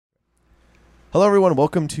Hello, everyone.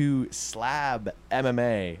 Welcome to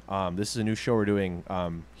SlabMMA. This is a new show we're doing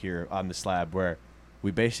here on the Slab where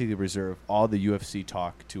we basically reserve all the UFC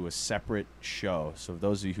talk to a separate show. So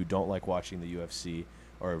those of you who don't like watching the UFC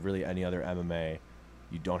or really any other MMA,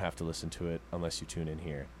 you don't have to listen to it unless you tune in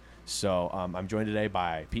here. So I'm joined today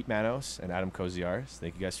by Pete Manos and Adam Kosciarz.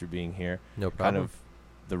 Thank you guys for being here. No problem. Kind of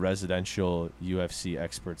the residential UFC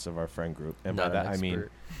experts of our friend group. And by that, I mean,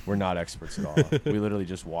 we're not experts at all. We literally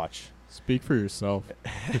just watch. Speak for yourself.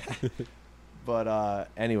 But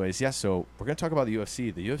anyways, yeah, so we're going to talk about the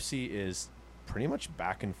UFC. The UFC is pretty much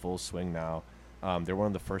back in full swing now. They're one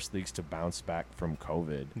of the first leagues to bounce back from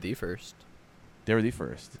COVID. The first. They were the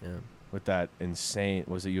first. Yeah. With that insane,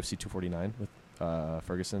 was it UFC 249 with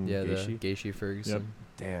Ferguson? Yeah, Gaethje? the Gaethje Ferguson. Yep.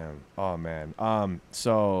 Damn. Oh, man.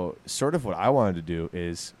 So sort of what I wanted to do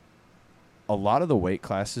is a lot of the weight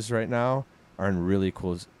classes right now are in really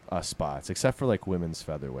cool spots, except for like women's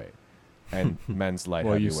featherweight and men's light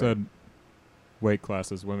Well, heavyweight. you said weight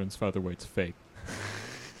classes, women's featherweight's fake.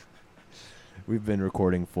 We've been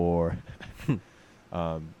recording for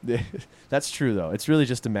that's true though. It's really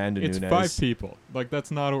just Amanda It's Nunes. 5 people. Like,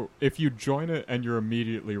 that's not a... If you join it and you're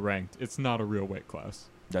immediately ranked, it's not a real weight class.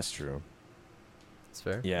 That's true. It's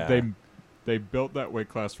fair. Yeah. They built that weight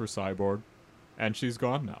class for Cyborg, and she's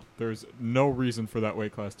gone now. There's no reason for that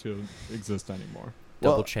weight class to exist anymore.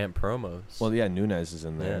 Double Well- champ promos. Well, yeah, Nunes is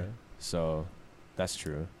in there. Yeah. So that's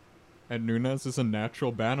true. And Nunes is a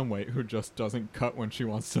natural bantamweight who just doesn't cut when she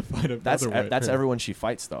wants to fight a That's featherweight. that's everyone she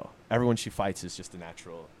fights though. Everyone she fights is just a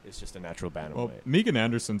natural bantamweight. Well, Megan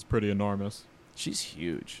Anderson's pretty enormous. She's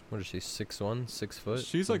huge. What is she, 6'1", 6 foot?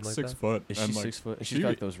 She's like something 6 that? foot. Is and she like 6 foot? And she- she's got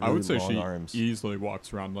like those really I would say long she arms. easily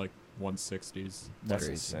walks around like 160s That's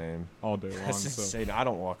Crazy. insane. all day long. That's so. insane. I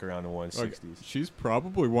don't walk around in 160s. Like, she's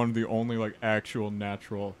probably one of the only like actual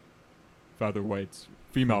natural featherweights,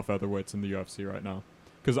 female featherweights in the UFC right now.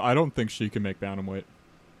 Because I don't think she can make bantamweight.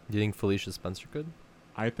 Do you think Felicia Spencer could?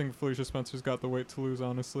 I think Felicia Spencer's got the weight to lose.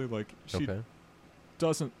 Honestly, like she Okay.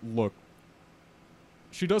 doesn't look.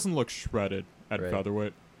 She doesn't look shredded at Right.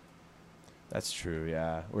 featherweight. That's true,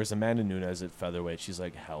 yeah. Whereas Amanda Nunes at featherweight, she's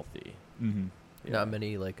like healthy. Mm-hmm. Yeah. Not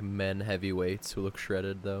many like men heavyweights who look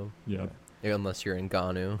shredded though. Yeah. Yeah, unless you're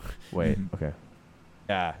Ngannou. Wait, Mhm. okay.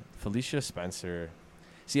 Yeah, Felicia Spencer.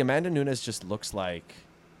 See, Amanda Nunes just looks like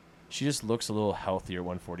she just looks a little healthier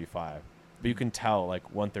 145. But you can tell like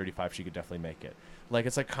 135 she could definitely make it. Like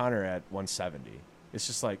it's like Conor at 170. It's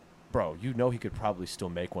just like, bro, you know he could probably still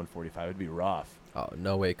make 145. It'd be rough. Oh,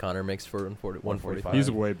 no way Connor makes for 145. He's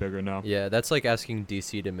way bigger now. Yeah, that's like asking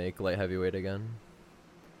DC to make light heavyweight again.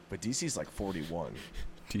 But DC's like 41.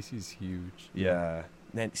 DC's huge. Yeah.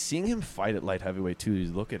 Man, seeing him fight at light heavyweight too,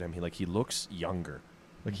 you look at him, he looks younger.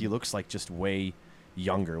 Like he looks like just way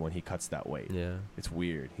younger when he cuts that weight. Yeah. It's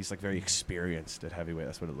weird. He's like very experienced at heavyweight.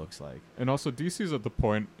 That's what it looks like. And also, DC's at the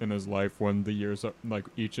point in his life when the years are, like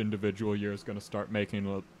each individual year is going to start making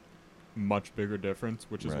a much bigger difference,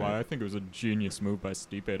 which is Right. why I think it was a genius move by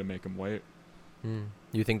Stipe to make him wait.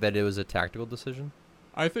 You think that it was a tactical decision?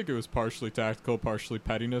 I think it was partially tactical, partially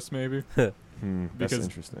pettiness, maybe, That's because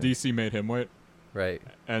interesting. DC made him wait, Right.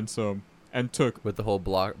 and took With the whole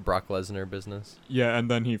Brock Lesnar business. yeah,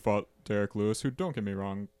 and then he fought Derek Lewis, who, don't get me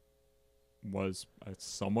wrong, was a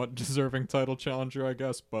somewhat deserving title challenger, I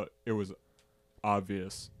guess, but it was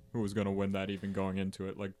obvious who was going to win that even going into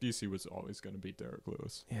it. Like, DC was always going to beat Derek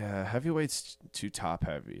Lewis. Yeah, heavyweight's too top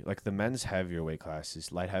heavy. Like the men's heavier weight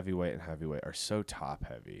classes, light heavyweight and heavyweight, are so top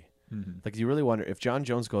heavy. Mm-hmm. Like you really wonder if John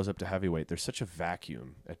Jones goes up to heavyweight, there's such a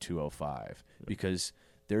vacuum at 205 because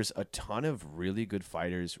there's a ton of really good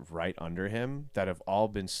fighters right under him that have all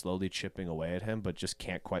been slowly chipping away at him but just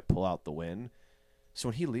can't quite pull out the win. So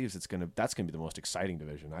when he leaves, that's gonna be the most exciting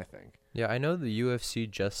division, I think. Yeah, I know the UFC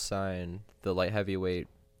just signed the light heavyweight,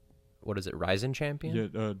 what is it, Ryzen champion?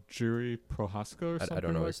 Yeah, Jiri Prohaska or something I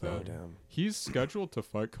don't know like his that. name. Damn. He's scheduled to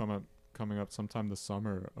fight coming up sometime this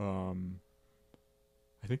summer.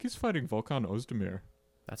 I think he's fighting Volkan Ozdemir,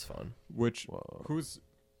 That's fun. which Whoa.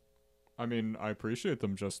 I mean, I appreciate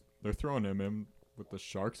them they're throwing him in with the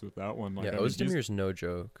Sharks with that one. Like, Yeah, I mean, Ozdemir's no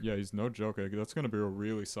joke. he's no joke. Like, that's going to be a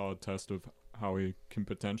really solid test of how he can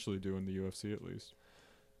potentially do in the UFC at least.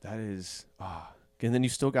 That is and then you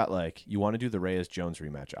still got like you want to do the Reyes Jones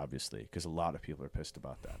rematch, obviously, because a lot of people are pissed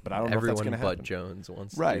about that. But I don't know if that's Everyone gonna but happen. Jones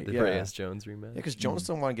wants Right, to do the yeah. Reyes Jones rematch. Yeah, because Jones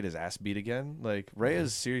don't want to get his ass beat again. Like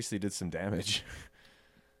Reyes seriously did some damage.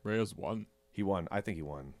 Reyes won. He won. I think he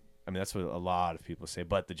won. I mean, that's what a lot of people say.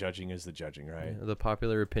 But the judging is the judging, right? Yeah, the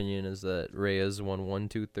popular opinion is that Reyes won 1,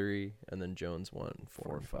 2, 3, and then Jones won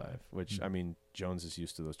 4 and 5. Which I mean, Jones is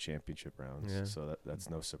used to those championship rounds, Yeah. so that's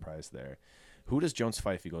no surprise there. Who does Jones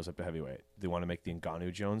fight if he goes up to heavyweight? They want to make the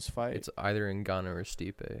Ngannou Jones fight. It's either Ngannou or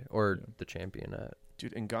Stipe or Yeah. the champion at.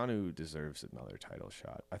 Dude, Ngannou deserves another title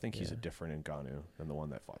shot. I think he's a Yeah. different Ngannou than the one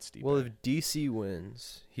that fought Stipe. Well, if DC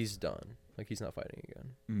wins, he's done. Like, he's not fighting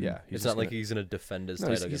again. yeah, he's It's just not like gonna- he's gonna defend his no,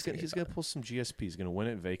 title. he's against gonna anybody. pull some GSP. He's gonna win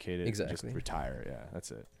it, vacate it, and Exactly. just retire. Yeah,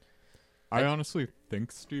 that's it. I honestly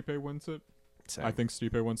think Stipe wins it. Same. I think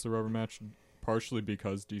Stipe wins the rubber match, partially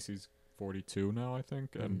because DC's 42 now, I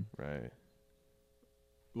think, and right.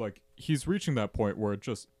 like he's reaching that point where it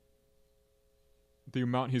just the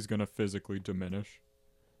amount he's gonna physically diminish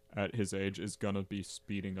at his age is gonna be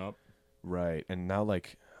speeding up. Right, and now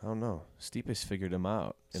like I don't know, Stipe's figured him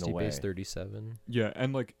out in a way. Stipe's 37. Yeah,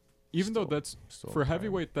 and like even though Still- that's Still for in time.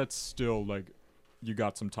 heavyweight, that's still like you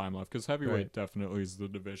got some time left because heavyweight Right. definitely is the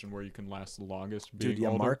division where you can last the longest. Being Dude, yeah,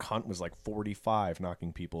 older. Mark Hunt was like 45,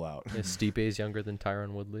 knocking people out. Yeah, Stipe's younger than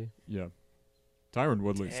Tyron Woodley. Yeah, Tyron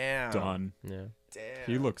Woodley's Damn. done. Yeah. Damn.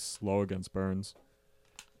 He looks slow against Burns.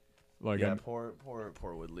 Like yeah, and- poor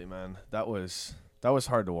Woodley, man. That was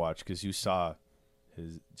hard to watch because you saw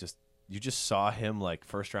you just saw him like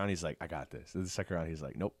first round. He's like, I got this. And the second round, he's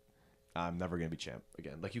like, nope, I'm never gonna be champ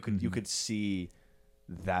again. Like you Mhm. could see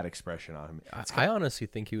that expression on him. I honestly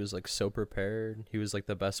think he was like so prepared. He was like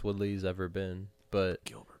the best Woodley's ever been. But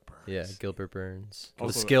Gilbert Burns. yeah, Gilbert Burns. The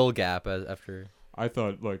Also- skill gap after. I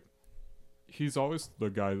thought like he's always the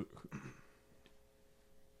guy.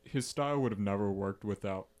 His style would have never worked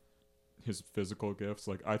without his physical gifts.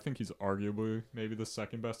 Like I think he's arguably maybe the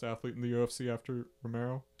second best athlete in the UFC after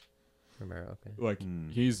Romero. Romero, okay. Like Hmm.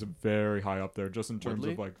 he's very high up there just in terms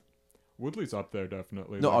Woodley? of like Woodley's up there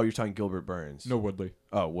definitely. No, like, oh, you're talking Gilbert Burns. no Woodley.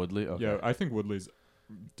 Oh, Woodley. Okay. Yeah, I think Woodley's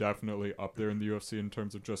definitely up there in the UFC in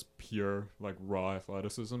terms of just pure like raw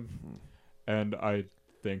athleticism, Hmm. and I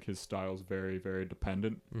think his style is very very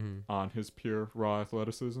dependent Mm-hmm. on his pure raw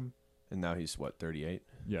athleticism. And now he's what, 38?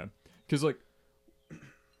 Yeah, because like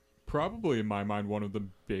probably in my mind one of the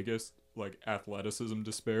biggest like athleticism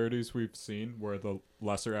disparities we've seen where the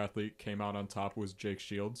lesser athlete came out on top was Jake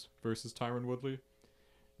Shields versus Tyron Woodley.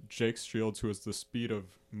 Jake Shields, who has the speed of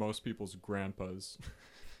most people's grandpas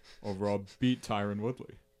overall, beat Tyron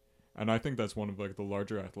Woodley. And I think that's one of like the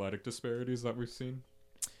larger athletic disparities that we've seen,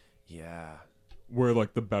 Yeah. where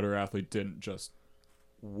like the better athlete didn't just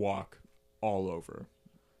walk all over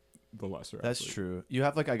the lesser That's athlete. true. You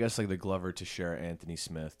have like I guess like the Glover Teixeira Anthony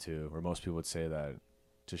Smith too, where most people would say that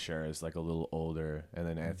Teixeira is like a little older, and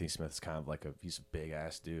then Anthony Smith's kind of like he's a big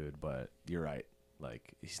ass dude, but you're right,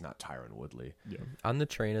 like he's not Tyron Woodley. Yeah. On the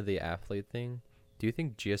train of the athlete thing, do you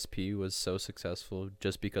think GSP was so successful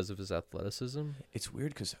just because of his athleticism? It's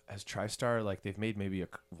weird because as TriStar, like they've made maybe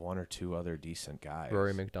one or two other decent guys.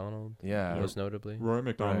 Rory McDonald, Yeah. most notably. Roy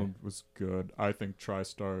McDonald was good. I think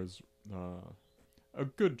TriStar is a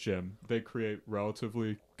good gym. They create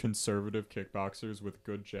relatively conservative kickboxers with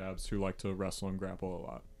good jabs who like to wrestle and grapple a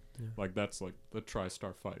lot. Yeah. Like that's like the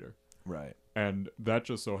TriStar fighter. Right. And that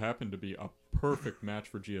just so happened to be a perfect match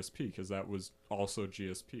for GSP because that was also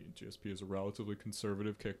GSP. GSP is a relatively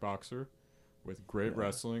conservative kickboxer with great Yeah.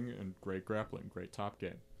 wrestling and great grappling, great top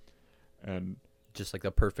game. And Just like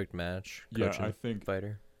the perfect match. yeah, Coach I and think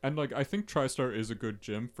fighter. and like I think TriStar is a good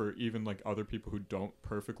gym for even like other people who don't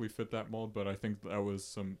perfectly fit that mold, but I think that was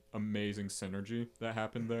some amazing synergy that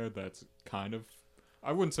happened there that's kind of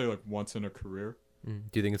I wouldn't say like once in a career. Do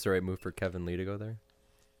you think it's the right move for Kevin Lee to go there?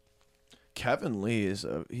 Kevin Lee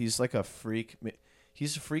he's like a freak.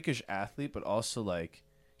 He's a freakish athlete, but also like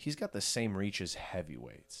he's got the same reach as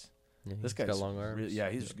heavyweights. Yeah, This he's guy's got long arms.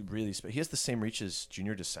 he's really. He has the same reach as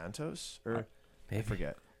Junior Dos Santos, or I Maybe.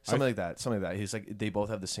 forget something like that. Something like that. He's like they both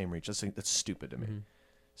have the same reach. That's stupid to me. Mhm.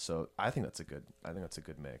 So I think that's a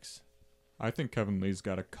good mix. I think Kevin Lee's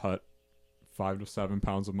got to cut 5 to 7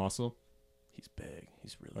 pounds of muscle. He's big.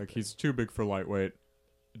 He's really Like big. he's too big for lightweight.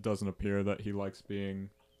 It doesn't appear that he likes being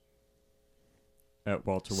at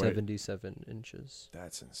welterweight. 77 inches.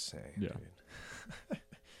 That's insane. Yeah. Dude.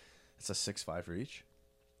 It's a 6'5" for each.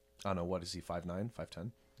 I don't know. What is he? 5'9",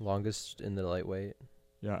 5'10"? Longest in the lightweight.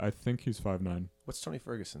 Yeah, I think he's 5'9". What's Tony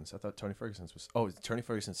Ferguson's? I thought Tony Ferguson's was. Oh, Tony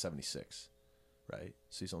Ferguson's 76, right?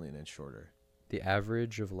 So he's only an inch shorter. The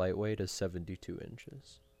average of lightweight is 72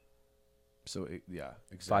 inches. So yeah,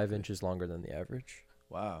 exactly. 5 inches longer than the average.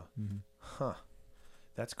 Wow. Mm-hmm. Huh.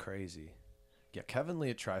 That's crazy. Yeah, Kevin Lee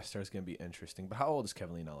at TriStar is going to be interesting. But how old is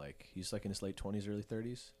Kevin Lee now? Like, he's like in his late 20s, early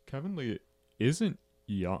 30s? Kevin Lee isn't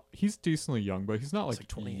young. He's decently young, but he's not He's like, like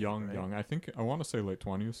 28, young, right? young. I want to say late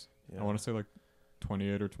 20s. Yeah. I want to say like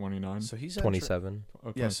 28 or 29. So he's 27.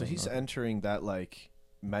 Oh, Yeah, so 27, he's okay. entering that, like,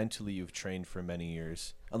 mentally you've trained for many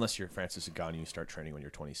years. Unless you're Francis Ngannou, you start training when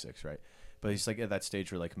you're 26, right? But he's, like, at that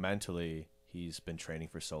stage where, like, mentally he's been training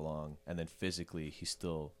for so long, and then physically he's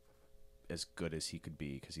still as good as he could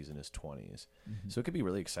be because he's in his 20s. So it could be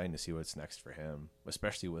really exciting to see what's next for him,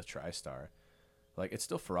 especially with TriStar. Like, it's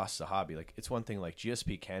still for us a hobby. Like, it's one thing, like,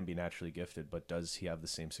 GSP can be naturally gifted, but does he have the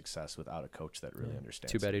same success without a coach that really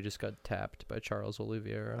understands Too bad him? he just got tapped by Charles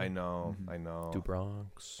Oliveira. I know. Du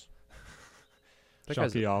Bronx. That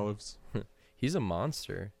guy's Chucky Olives. He's a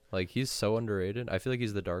monster. Like, he's so underrated. I feel like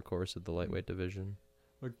he's the dark horse of the lightweight division.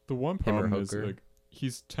 Like, the one Him or problem is, Hooker. like,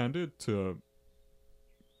 he's tended to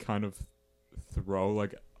kind of throw,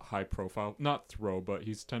 like, high profile, not throw, but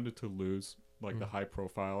he's tended to lose, like, the high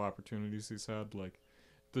profile opportunities he's had. Like,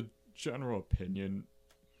 the general opinion,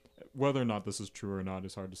 whether or not this is true or not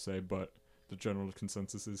is hard to say, but the general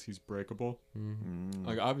consensus is he's breakable.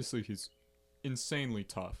 Like, obviously he's insanely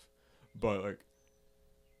tough, but, like,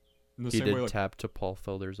 in the He same did way, like, tap to Paul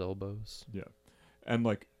Felder's elbows. yeah, and,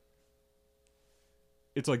 like,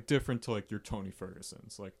 it's, like, different to, like, your Tony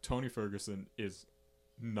Ferguson's. Like, Tony Ferguson is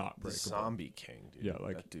not The breakable. zombie king, dude. Yeah,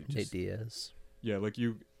 like, that dude Nate just, Diaz. Yeah, like,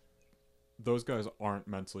 those guys aren't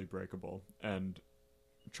mentally breakable, and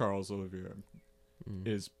Charles Oliveira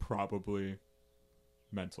is probably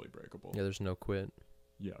mentally breakable. Yeah, there's no quit.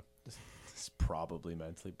 Yeah. it's probably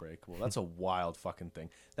mentally breakable. That's a wild fucking thing.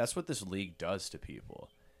 That's what this league does to people.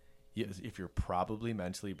 If you're probably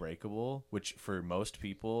mentally breakable, which for most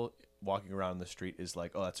people walking around the street is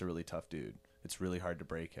like, oh, that's a really tough dude. It's really hard to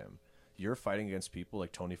break him. You're fighting against people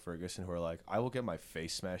like Tony Ferguson who are like, I will get my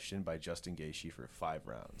face smashed in by Justin Gaethje for 5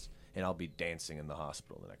 rounds, and I'll be dancing in the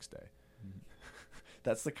hospital the next day.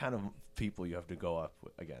 That's the kind of people you have to go up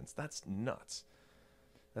against. That's nuts.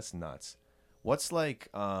 That's nuts. What's like,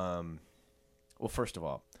 well, first of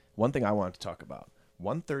all, one thing I wanted to talk about.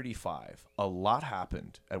 135. A lot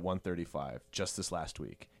happened at 135 just this last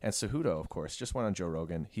week. And Cejudo, of course, just went on Joe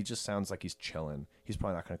Rogan. He just sounds like he's chilling. He's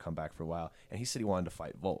probably not going to come back for a while. And he said he wanted to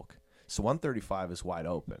fight Volk. So 135 is wide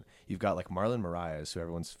open. You've got like Marlon Moraes, who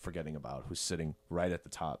everyone's forgetting about, who's sitting right at the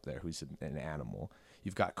top there, who's an animal.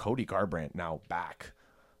 You've got Cody Garbrandt now back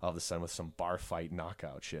all of a sudden with some bar fight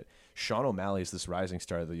knockout shit. Sean O'Malley is this rising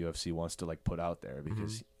star the UFC wants to like put out there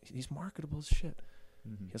because he's marketable as shit.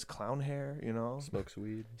 He has clown hair, you know. Smokes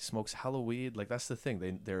weed. He smokes hella weed. Like, that's the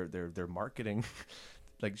thing. They're marketing.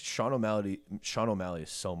 Like, Sean O'Malley is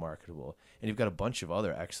so marketable, and you've got a bunch of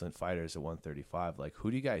other excellent fighters at 135. Like, who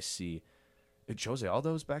do you guys see? Jose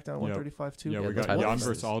Aldo's back down at 135 too. Yeah, we the got title Jan fight.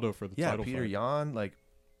 versus Aldo for the title Peter fight. Yan. Like,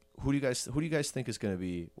 who do you guys think is going to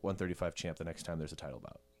be 135 champ the next time there's a title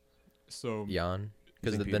bout? So Jan.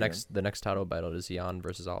 Because think the Peter next title battle is Jan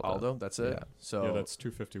versus Aldo. Aldo, that's it. Yeah. So yeah, that's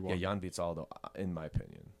 251. Yan beats Aldo, in my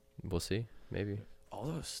opinion. We'll see. Maybe.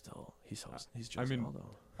 Aldo's still he's just I mean, Aldo.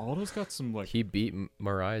 Aldo's got some like. He beat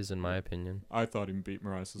Moraes, in my opinion. I thought he beat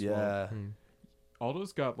Moraes as well. Yeah.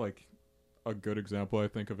 Aldo's got like a good example. I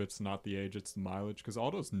think of it's not the age, it's the mileage. Because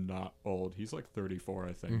Aldo's not old. He's like 34,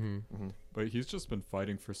 I think. But he's just been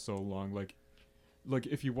fighting for so long. Like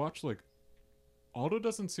if you watch like, Aldo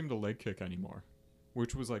doesn't seem to leg kick anymore,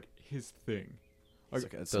 which was like his thing. Like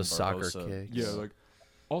those soccer kicks. yeah, like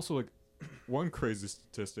also like one crazy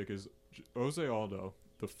statistic is Jose Aldo,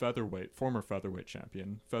 the former featherweight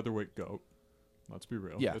champion, featherweight GOAT. Let's be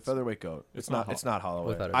real. Yeah, featherweight GOAT. It's not Holloway.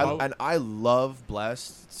 Without a doubt. And I love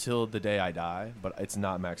Blessed till the day I die, but it's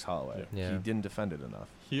not Max Holloway. Yeah. He didn't defend it enough.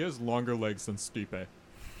 He has longer legs than Stipe.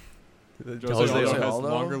 Jose Jose Aldo has Aldo?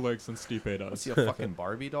 longer legs than Stipe Is does. he a fucking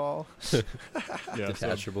Barbie doll? Yeah, so,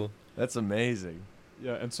 Detachable. That's amazing.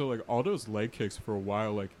 yeah, and so like Aldo's leg kicks for a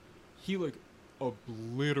while, like he like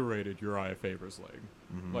obliterated Uriah Faber's leg.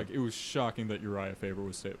 Like it was shocking that Uriah Faber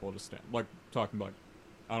was able to stand. Like talking about,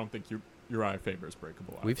 I don't think Uriah Faber is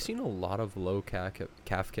breakable. We've either. seen a lot of low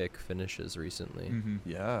calf kick finishes recently.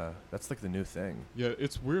 Yeah, that's like the new thing. Yeah,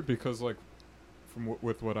 it's weird because like from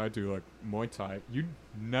with what I do, like Muay Thai, you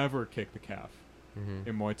never kick the calf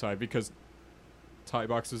in Muay Thai because Thai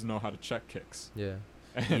boxers know how to check kicks. Yeah.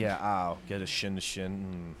 And Yeah, ow, get a shin to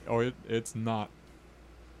shin. it's not.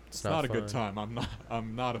 It's not a good time.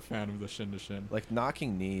 I'm not a fan of the shin to shin. Like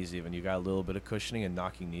knocking knees, even you got a little bit of cushioning, and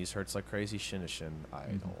knocking knees hurts like crazy. Shin to shin, I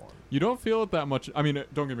don't want. You don't feel it that much. I mean,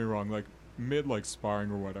 don't get me wrong. Like mid like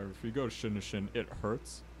sparring or whatever, if you go shin to shin, it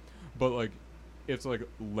hurts. But like, it's like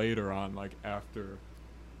later on, like after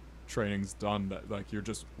training's done, that like you're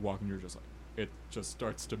just walking, you're just like it just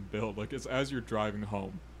starts to build. Like it's as you're driving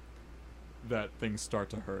home that things start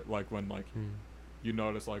to hurt. Like when like. You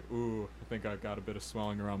notice like, ooh, I think I got a bit of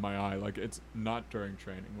swelling around my eye. Like it's not during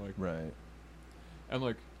training, like Right. and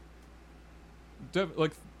like,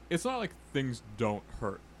 like it's not like things don't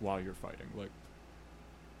hurt while you're fighting. Like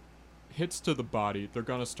hits to the body, they're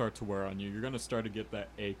gonna start to wear on you. You're gonna start to get that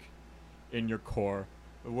ache in your core.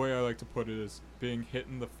 The way I like to put it is being hit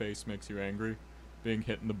in the face makes you angry. Being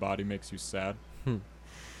hit in the body makes you sad.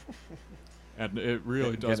 And it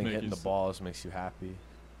really does Getting make hit you in the balls makes you happy.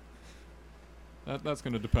 That's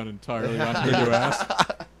going to depend entirely on who you ask.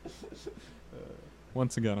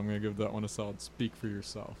 Once again, I'm going to give that one a solid speak for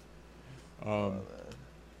yourself.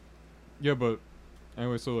 Yeah, but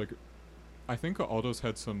anyway, so like, I think Aldo's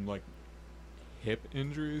had some like hip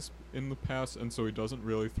injuries in the past, and so he doesn't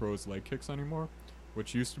really throw his leg kicks anymore,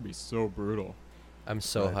 which used to be so brutal. I'm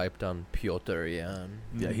so Right. hyped on Piotr Jan.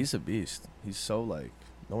 Yeah, he's a beast. He's so like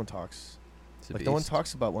no one talks. He's a Like no one beast.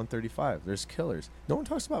 talks about 135. There's killers. No one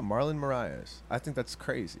talks about Marlon Moraes. I think that's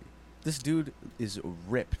crazy. This dude is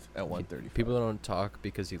ripped at 135. People don't talk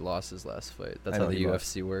because he lost his last fight. That's I how know the he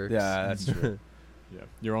UFC works. Yeah, that's true. Yeah,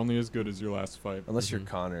 you're only as good as your last fight. Unless you're Mhm.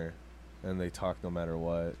 Connor, and they talk no matter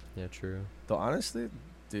what. Yeah, true. Though honestly,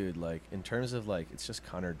 dude, like in terms of like it's just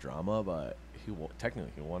Connor drama, but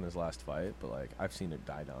technically he won his last fight, but like I've seen it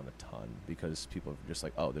die down a ton because people are just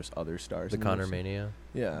like, oh, there's other stars. The in Conor UFC. mania.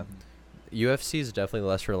 Yeah. UFC is definitely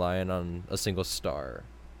less reliant on a single star.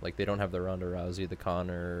 Like they don't have the Ronda Rousey, the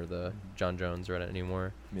Conor, or the John Jones right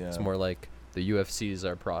anymore. Yeah. It's more like the UFC is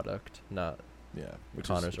our product, not yeah. Which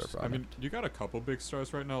Connor's our is product. I mean, you got a couple big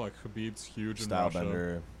stars right now, like Khabib's huge in Russia.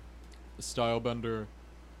 Stylebender. Stylebender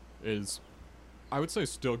is, I would say,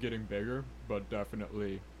 still getting bigger, but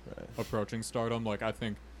definitely Right. approaching stardom. Like, I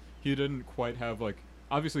think he didn't quite have, like,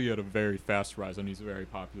 obviously he had a very fast rise and he's very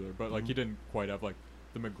popular, but, like, he didn't quite have, like,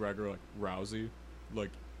 the McGregor, like, Rousey, like,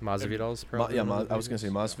 Masvidal's probably. Yeah, one of the I was gonna say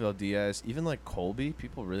biggest. Masvidal, Diaz, even like Colby.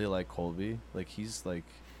 People really like Colby. Like he's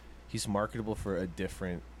marketable for a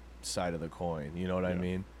different side of the coin. You know what I Yeah.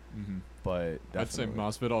 mean? mm-hmm. But I'd say definitely-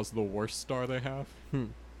 Masvidal's the worst star they have. Hmm.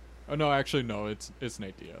 Oh, no, actually, no, it's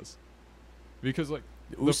Nate Diaz. Because, like,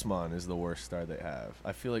 Usman is the worst star they have.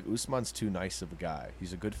 I feel like Usman's too nice of a guy.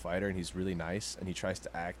 He's a good fighter and he's really nice and he tries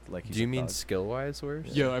to act like he's Do you a mean thug. skill wise worse?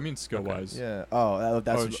 yeah, I mean skill-wise. Yeah. Oh,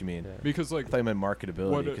 that's Oh, what you mean. Yeah. Because, I like, thought you meant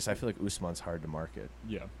marketability What, because I feel like Usman's hard to market.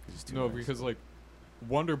 yeah. 'Cause he's too No, nice. because, like,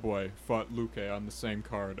 Wonder Boy fought Luke on the same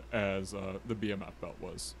card as the BMF belt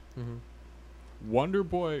was. Mm-hmm. Wonder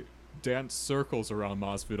Boy danced circles around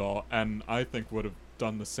Masvidal, and I think would have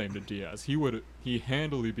done the same to Diaz. He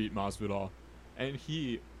handily beat Masvidal, and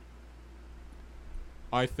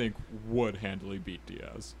I think would handily beat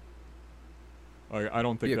Diaz. I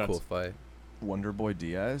don't think Be a that's. cool fight. Wonder Boy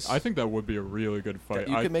Diaz. I think that would be a really good fight.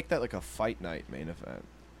 you could make that like a fight night main event.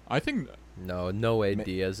 I think No way Ma-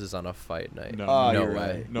 Diaz is on a fight night. no, Oh, no you're way.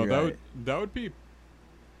 right. no, You're that would be.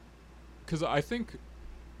 Because I think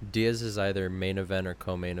Diaz is either main event or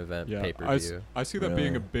co-main event yeah, pay per I, s- view. I see that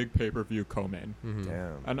being a Really? big pay-per-view co-main, Mm-hmm.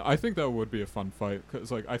 Damn. and I think that would be a fun fight.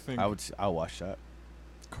 Because like I think I'll watch that.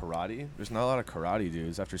 Karate? There's not a lot of karate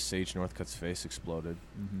dudes after Sage Northcutt's face exploded.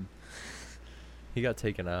 Mhm. He got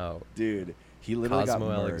taken out. Dude, he literally Cosmo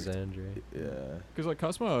got murked. Alexandre. Yeah. Because like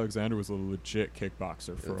Cosmo Alexander was a legit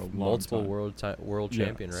kickboxer for a long Multiple time. world Yeah.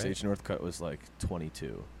 champion, right? Sage Northcutt was like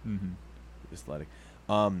 22. Mm-hmm. Athletic.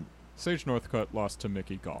 Sage Northcutt lost to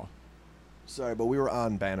Mickey Gall. Sorry, but we were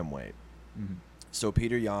on bantamweight. Mm-hmm. So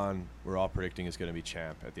Peter Yan, we're all predicting is going to be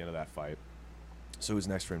champ at the end of that fight. So who's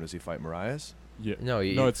next for him? Does he fight Moraes? Yeah. No,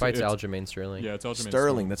 he No, it's- fights it's- Aljamain Sterling. Yeah, it's Aljamain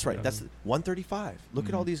Sterling, that's right. Yeah. That's 135. Look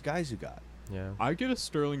at all Mhm. these guys you got. Yeah. I give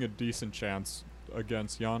Sterling a decent chance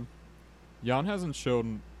against Jan. Jan hasn't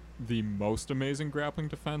shown the most amazing grappling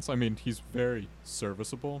defense. I mean, he's very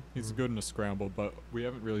serviceable. He's Mhm. good in a scramble, but we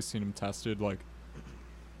haven't really seen him tested like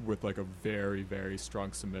with like a very, very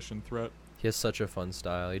strong submission threat. He has such a fun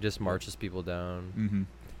style. He just marches people down. Mm-hmm.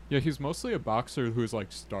 Yeah, he's mostly a boxer who's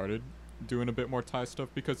like started doing a bit more Thai stuff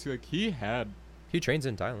because he had He trains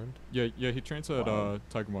in Thailand. he trains at Wow.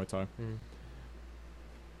 Tiger Muay Thai. Mm.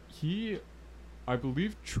 He, I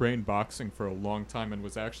believe, trained boxing for a long time and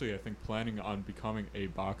was actually, I think, planning on becoming a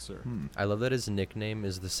boxer. I love that his nickname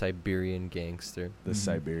is the Siberian Gangster. The Mhm.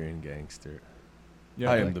 Siberian gangster. Yeah,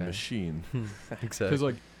 I I am like the that. machine. Exactly. because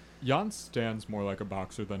like Jan stands more like a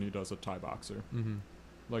boxer than he does a Thai boxer. Mm-hmm.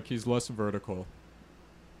 Like he's less vertical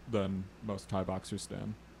than most Thai boxers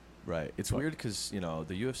stand. Right. It's But- weird because, the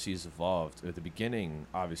UFC's evolved. At the beginning,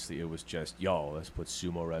 obviously, it was just, let's put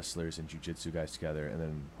sumo wrestlers and jiu-jitsu guys together. And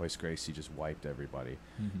then Royce Gracie just wiped everybody.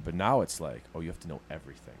 But now it's like, you have to know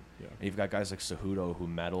everything. yeah, And you've got guys like Cejudo who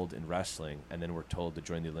medaled in wrestling and then were told to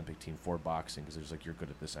join the Olympic team for boxing because there's like, you're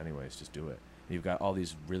good at this anyways, just do it. And you've got all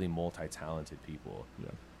these really multi-talented people.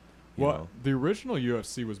 yeah. you Well, know? the original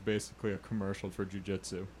UFC was basically a commercial for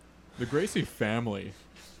jiu-jitsu. The Gracie family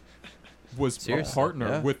was Seriously? a partner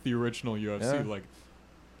Yeah. with the original UFC. Yeah.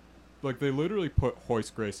 Like they literally put Royce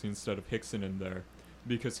Gracie instead of Hickson in there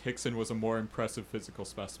because Hickson was a more impressive physical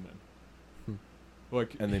specimen. Hmm.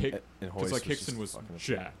 Like, And then because Hoist like was Hickson just was fucking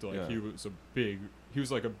jacked. Like, yeah. he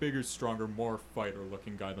was like a bigger, stronger, more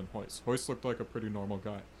fighter-looking guy than Hoist. Hoist looked like a pretty normal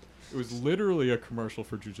guy. It was literally a commercial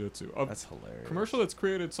for jiu-jitsu. A That's hilarious. commercial that's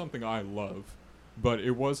created something I love, but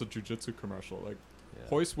it was a jiu-jitsu commercial. Like, Yeah.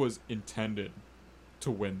 Hoist was intended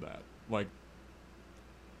to win that. Like,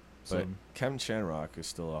 But Kevin Shamrock is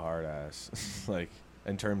still a hard ass. Like,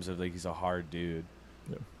 in terms of, like, he's a hard dude.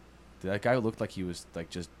 Yeah. That guy looked like he was, like,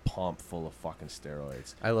 just pumped full of fucking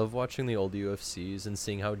steroids. I love watching the old UFCs and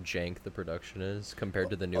seeing how jank the production is compared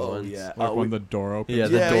to the new ones. Yeah. like when the door opens. Yeah,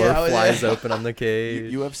 the Yeah, door yeah, flies yeah. open on the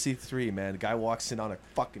cage. UFC 3, man. The guy walks in on a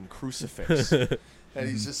fucking crucifix. And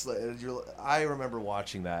he's just like, I remember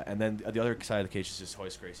watching that. And then the other side of the cage is just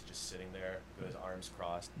Hoist Gracie just sitting there with his arms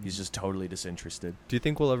crossed. He's just totally disinterested. Do you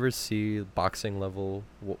think we'll ever see boxing level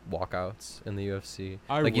walkouts in the UFC?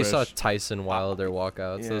 I like you saw wish. Tyson Wilder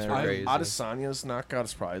walkouts; those were crazy. Adesanya's knockout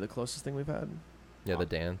is probably the closest thing we've had. Yeah, the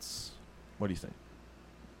dance. What do you think?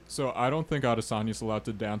 So I don't think Adesanya's allowed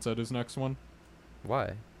to dance at his next one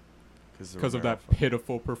Why? because of that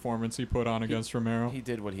pitiful performance he put on against Romero. He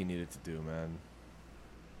did what he needed to do, man.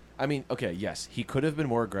 I mean, okay, yes, he could have been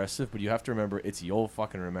more aggressive, but you have to remember it's Yoel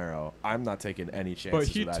fucking Romero. I'm not taking any chances.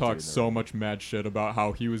 But he with that talked dude in the so ring. much mad shit about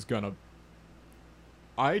how he was gonna.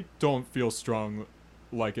 I don't feel strong,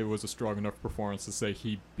 like it was a strong enough performance to say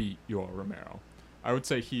he beat Yoel Romero. I would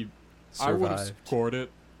say I would have Survived scored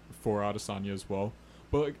it for Adesanya as well.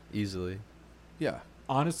 But like, easily. Yeah.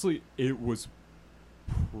 honestly, it was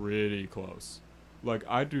pretty close. Like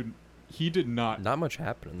he did not Not much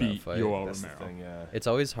happened in that beat fight. Yoel That's Romero. the thing, yeah. It's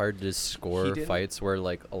always hard to score didn't- fights where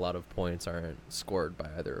like a lot of points aren't scored by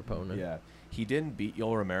either opponent. Yeah. He didn't beat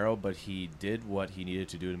Yoel Romero, but he did what he needed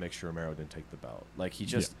to do to make sure Romero didn't take the belt. Like, he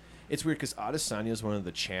just... It's weird because Adesanya is one of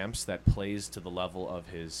the champs that plays to the level of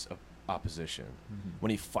his opposition. Mhm. When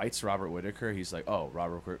he fights Robert Whittaker, he's like, oh,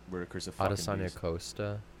 Robert Whittaker's a fucking Adesanya beast.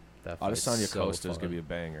 Costa. That fight's Adesanya so Costa is going to fun. be a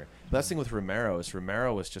banger. But that's the thing with Romero is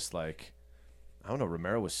Romero was just like... I don't know,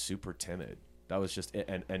 Romero was super timid. That was just it.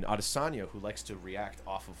 And Adesanya, who likes to react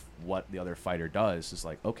off of what the other fighter does, is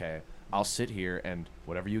like, okay, I'll sit here and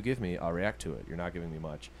whatever you give me, I'll react to it. You're not giving me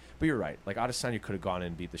much. But you're right. Like, Adesanya could have gone in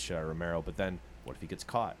and beat the shit out of Romero, but then what if he gets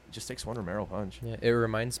caught? It just takes one Romero punch. Yeah, it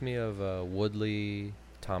reminds me of Woodley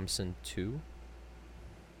Thompson 2.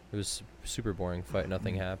 It was a super boring fight.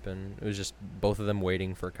 Nothing happened. It was just both of them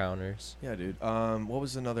waiting for counters. Yeah, dude. What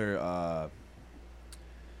was another?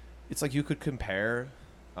 It's like you could compare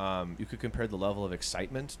the level of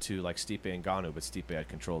excitement to like Stipe Ngannou, but Stipe had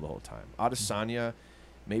control the whole time. Adesanya,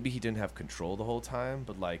 maybe he didn't have control the whole time,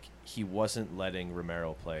 but like he wasn't letting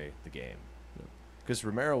Romero play the game. Because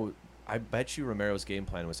Romero, I bet you Romero's game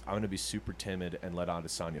plan was, I'm going to be super timid and let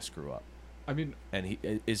Adesanya screw up. I mean, And he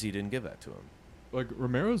didn't give that to him. like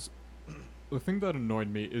Romero's the thing that annoyed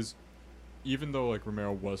me is even though like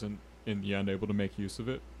Romero wasn't in the end able to make use of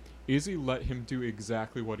it, Izzy let him do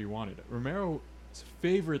exactly what he wanted. Romero's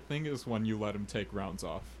favorite thing is when you let him take rounds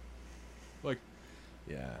off. Like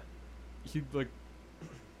Yeah. he like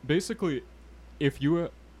basically if you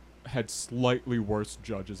had slightly worse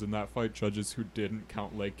judges in that fight, judges who didn't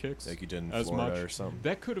count leg kicks Like you did in as Florida much, or something.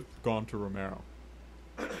 that could have gone to Romero.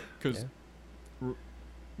 Because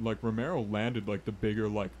like Romero landed like the bigger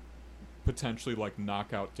like potentially like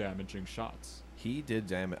knockout damaging shots. He did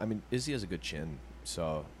damage. I mean, Izzy has a good chin,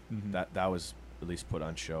 so Mhm. that was at least put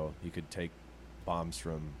on show. He could take bombs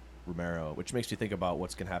from Romero, which makes you think about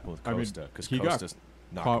what's going to happen with I mean, Costa, because he got Costa's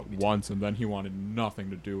not caught gonna be once and then he wanted nothing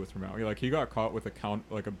to do with Romero. Like he got caught with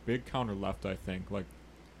a big counter left, I think, like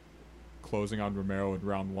closing on Romero in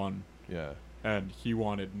round 1, yeah. and he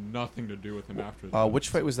wanted nothing to do with him after that. Which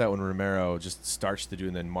fight was that when Romero just starched the dude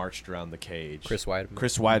and then marched around the cage? Chris Weidman.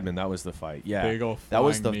 Chris Weidman, that was the fight. Yeah. Big ol' That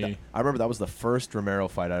was flying the. knee. I remember that was the first Romero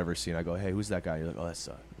fight I ever seen. I go, hey, who's that guy? You're like, oh, that's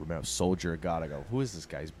Romero, soldier of God. I go, who is this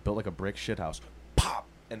guy? He's built like a brick shithouse. Pop,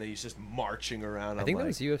 and then he's just marching around. I I'm think like, that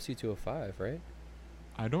was UFC 205, right?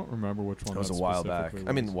 I don't remember which one That was a that while back. specifically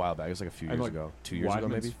I mean, a was. while back. It was like a few And, years like, ago, 2 years ago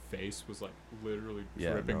Weidman's maybe. face was like literally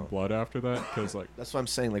Yeah, dripping no. blood after that because like That's what I'm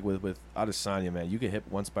saying. Like with Adesanya, man, you get hit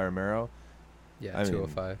once by Romero. Yeah, I mean,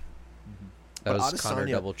 205. but That was Conor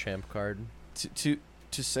Adesanya- double champ card.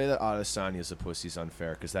 To say that Adesanya is a pussy is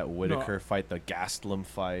unfair because that Whittaker fight, the Gastelum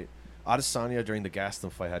fight, Adesanya during the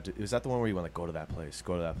Gastelum fight was that the one where he went like, go to that place,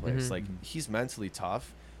 Mhm. Like he's mentally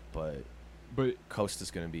tough, but but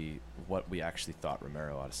Costa's going to be what we actually thought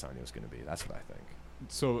Romero Adesanya was going to be. That's what I think.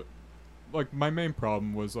 so like my main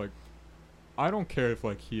problem was like I don't care if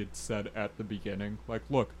like he had said at the beginning like,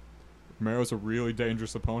 look, Romero's a really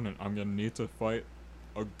dangerous opponent. I'm gonna need to fight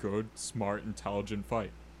a good, smart, intelligent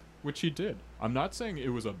fight, which he did. I'm not saying it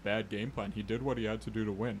was a bad game plan. He did what he had to do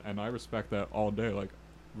to win, and I respect that all day. Like,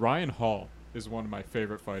 Ryan Hall is one of my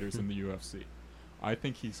favorite fighters in the UFC. I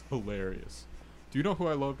think he's hilarious. Do you know who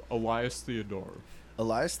I loved? Elias Theodorou.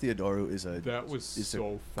 Elias Theodorou is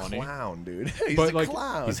so funny. Clown, dude. He's But, a like,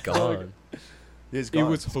 clown. He's gone. He's It gone.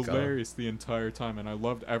 was It's gone. hilarious the entire time, and I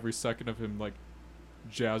loved every second of him, like,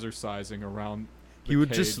 jazzercising around the He would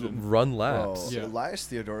cage just and- run Bro, laps. Yeah. Elias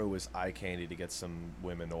Theodorou was eye candy to get some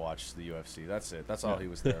women to watch the UFC. That's it. That's all Yeah. he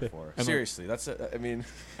was there for. like- Seriously, that's it. I mean,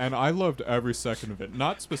 And I loved every second of it.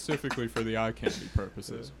 Not specifically for the eye candy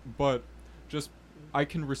purposes, but just I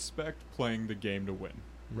can respect playing the game to win.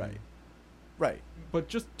 right, right. But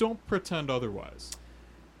just don't pretend otherwise.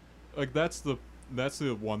 Like that's the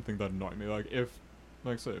one thing that annoyed me. Like if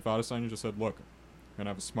I said, if Adesanya just said, "Look, I'm gonna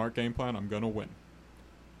have a smart game plan. I'm gonna win."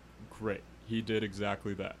 Great, he did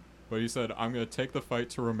exactly that. But he said, "I'm gonna take the fight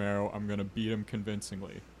to Romero. I'm gonna beat him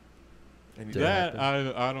convincingly." And he Did did. that-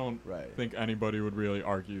 That I don't Right. think anybody would really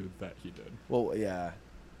argue that he did. Well, yeah.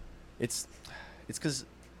 It's because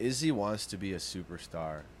Izzy wants to be a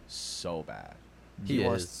superstar so bad. He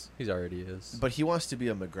wants- is. He's already is. But he wants to be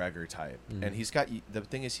a McGregor type, Mhm. and the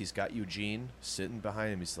thing is, he's got Eugene sitting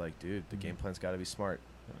behind him. He's like, dude, the Mhm. game plan's got to be smart.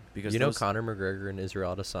 Because you know, those- Conor McGregor and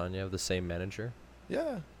Israel Adesanya have the same manager.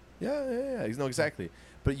 Yeah. No, exactly.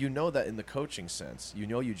 But you know that in the coaching sense, you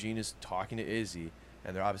know Eugene is talking to Izzy,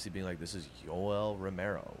 and they're obviously being like, "This is Yoel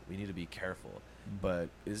Romero. We need to be careful." But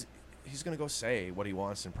he's gonna go say what he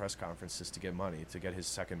wants in press conferences to get money, to get his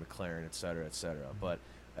second McLaren, et cetera, et cetera. But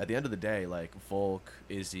at the end of the day, like Volk,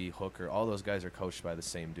 Izzy, Hooker, all those guys are coached by the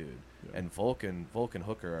same dude. Yeah. And Volk and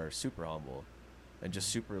Hooker are super humble, and just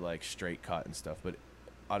super like straight cut and stuff. But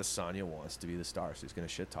Adesanya wants to be the star, so he's gonna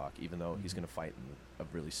shit talk, even though he's gonna fight in a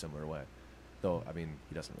really similar way. Though I mean,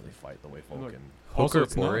 he doesn't really fight the way Volk Look, and Also, Hooker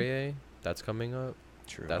it's not- Poirier, that's coming up.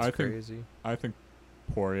 True. That's I think- crazy. I think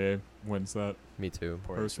Poirier wins that. Me too.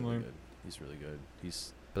 Poirier's really personally- good. He's really good.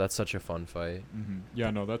 He's But that's such a fun fight.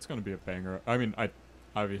 Yeah, no, that's gonna be a banger. I mean,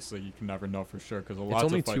 obviously you can never know for sure because a lot It's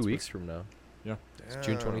only of fights 2 with- weeks from now. It's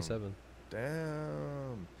June 27th.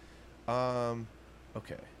 Damn.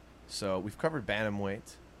 Okay. So we've covered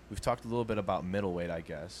bantamweight. We've talked a little bit about middleweight, I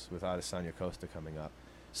guess, with Adesanya Costa coming up.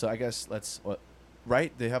 So I guess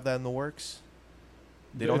right? They have that in the works.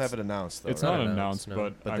 They don't It's- have it announced though. It's right? not announced, announced, no.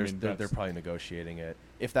 but But I mean, they're probably negotiating it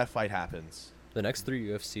if that fight happens. The next 3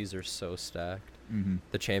 UFCs are so stacked. mm-hmm.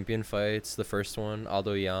 The champion fights, the first one,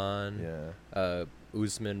 Aldo Yan, Yeah.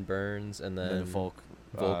 Usman Burns, and And then then Volk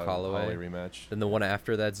Holloway. rematch. Then the one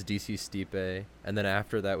after that's DC Stipe, and then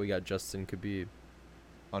after that we got Justin Khabib.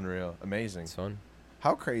 Unreal. Amazing. It's fun.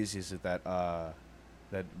 How crazy is it that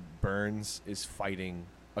that Burns is fighting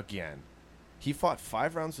again? He fought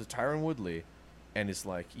 5 rounds with Tyron Woodley, and is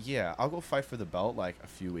like, yeah, I'll go fight for the belt like a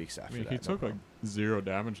few weeks after I mean, that. he no took like problem. 0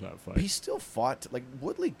 damage that fight. But he still fought. Like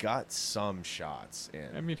Woodley got some shots in.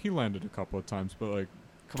 I mean, he landed a couple of times, but like,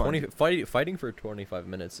 Come on, Fighting for 25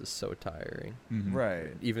 minutes is so tiring.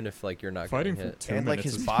 right? Even if like you're not Fighting getting for hit. 2 And like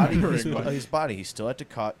minutes his is body, tiring, like- his body, he still had to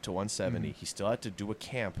cut to 170. Mhm. He still had to do a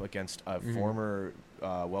camp against a Mhm. former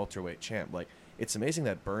welterweight champ. Like it's amazing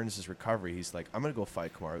that Burns' recovery. He's like, I'm gonna go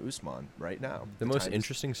fight Kamaru Usman right now. The most time's-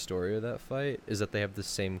 interesting story of that fight is that they have the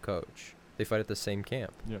same coach. They fight at the same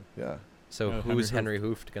camp. Yeah. So Yeah, who's Henry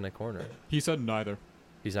Henry Hooft gonna corner? he said neither.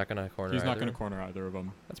 He's not gonna corner. He's not either? going to corner either of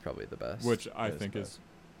them, That's probably the best. which I That is think best. is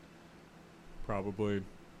probably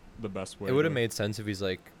the best way. It would have to- made sense if he's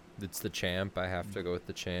like, it's the champ. I have to go with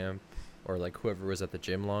the champ, or like whoever was at the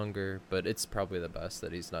gym longer. But it's probably the best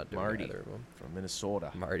that he's not doing Marty. either of them. From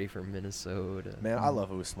Minnesota. Marty from Minnesota. Man, I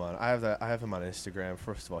love Usman. I have him on Instagram.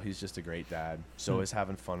 First of all, he's just a great dad. So Hmm. is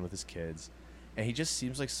having fun with his kids, and he just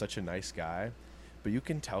seems like such a nice guy. But you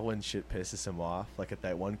can tell when shit pisses him off. Like at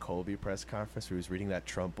that one Colby press conference where he was reading that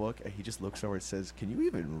Trump book, and he just looks over and says, "Can you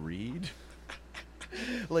even read?"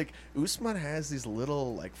 Like Usman has these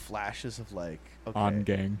little like flashes of like okay. on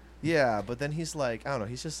gang. Yeah, but then he's like, I don't know.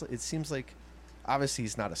 He's just. It seems like, obviously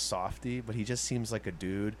he's not a softie, but he just seems like a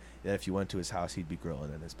dude that if you went to his house, he'd be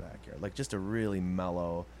grilling in his backyard. Like just a really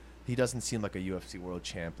mellow. He doesn't seem like a UFC world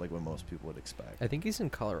champ like what most people would expect. I think he's in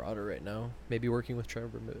Colorado right now. Maybe working with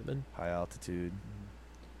Trevor Mootman. High altitude.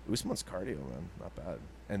 Usman's cardio, man, not bad.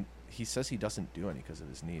 And he says he doesn't do any because of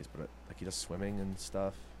his knees, but like he does swimming and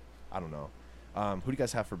stuff. I don't know. Who do you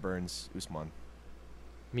guys have for Burns, Usman?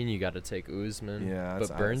 I mean, you got to take Usman. Yeah, but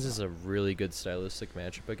that's- Burns that's- is a really good stylistic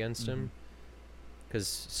matchup against him. Because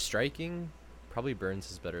striking, probably Burns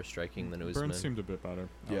is better striking than Usman. Burns seemed a bit better.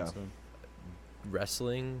 I Yeah. would say.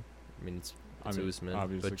 Wrestling, I mean, it's I mean, Usman.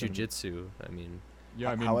 obviously But gonna be- jiu-jitsu, I mean,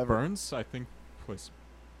 Yeah, I mean, However- Burns, I think, plays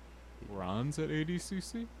bronze at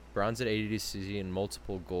ADCC. Bronze at ADCC and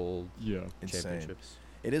multiple gold Yeah. Insane. championships.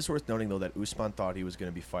 It is worth noting, though, that Usman thought he was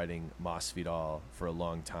going to be fighting Masvidal for a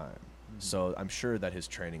long time. So I'm sure that his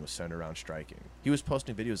training was centered around striking. He was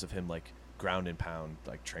posting videos of him, like, ground and pound,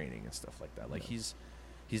 like, training and stuff like that. Like, he's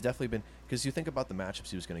definitely been... Because you think about the matchups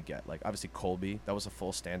he was going to get. Like, obviously, Colby, that was a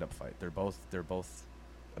full stand-up fight. They're both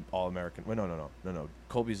All-American. Well, no.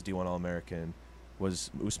 Colby's D1 All-American.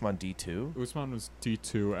 Was Usman D2? Usman was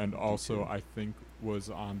D2 and also, I think,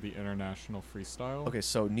 was on the international freestyle. Okay,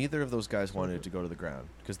 so neither of those guys wanted to go to the ground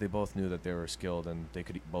because they both knew that they were skilled and they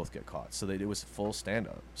could both get caught. So it was full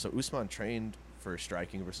stand-up. So Usman trained for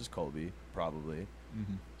striking versus Colby, probably.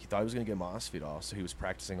 Mm-hmm. He thought he was going to get Masvidal, so he was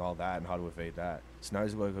practicing all that and how to evade that. So now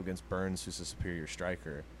he's going to go against Burns, who's a superior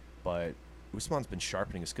striker. But Usman's been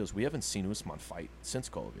sharpening his skills. We haven't seen Usman fight since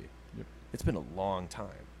Colby. Yep. It's been a long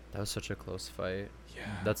time. That was such a close fight. Yeah.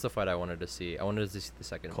 That's the fight I wanted to see. I wanted to see the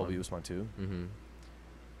second Colby one. Usman too? Mm-hmm.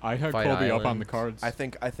 I had Fight Colby up on the Island. cards. I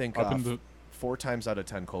think up in the 4 times out of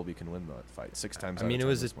 10 Colby can win the fight. 6 times I out of mean, 10 it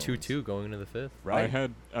was a Usman wins. 2-2 going into the fifth. Right? I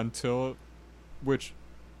had until, which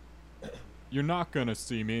you're not gonna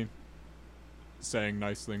see me saying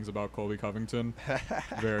nice things about Colby Covington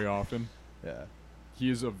very often. Yeah. He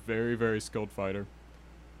is a very, very skilled fighter.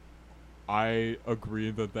 I agree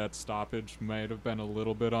that stoppage might have been a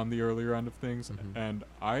little bit on the earlier end of things, Mhm. and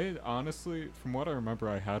I honestly, from what I remember,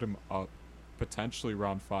 I had him up potentially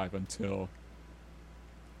round 5 until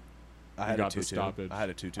I had got a the 2-2. stoppage. I had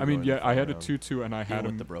a 2-2. I mean, going yeah, into I the had a round. 2-2, and I Even had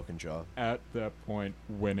with him the broken jaw. at that point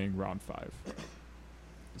winning round 5.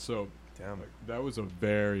 So Damn. that was a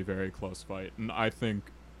very, very close fight, and I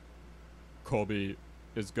think Colby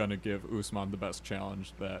is gonna give Usman the best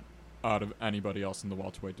challenge that out of anybody else in the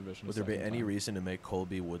welterweight division. Would a there be second any time. reason to make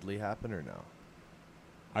Colby Woodley happen or no?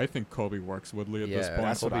 I think Colby works Woodley at Yeah, this point.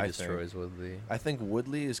 That's what Colby I destroys Woodley. I think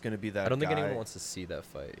Woodley is going to be that I don't guy. think anyone wants to see that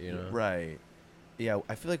fight, you know? Right. Yeah,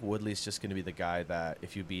 I feel like Woodley's just going to be the guy that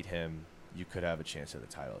if you beat him, you could have a chance at the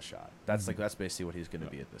title shot. That's Mhm. that's basically what he's going to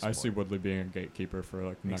be at this I point. see Woodley being a gatekeeper for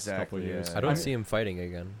like the next couple of Exactly, years. yeah. I don't I- see him fighting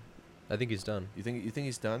again. I think he's done. You think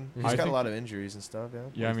he's done? I He's got a think- lot of injuries and stuff, yeah?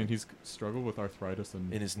 What do Yeah, I you mean think? he's struggled with arthritis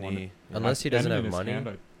and In his one- knee. Unless he and doesn't in have his money.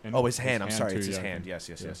 hand, and Oh, his hand. I'm sorry. too, It's his yeah, I hand. think.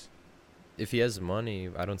 Yes. Yeah. If he has money,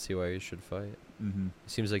 I don't see why he should fight. Mm-hmm.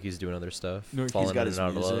 Seems like he's doing other stuff. No, he's falling He's got in his and out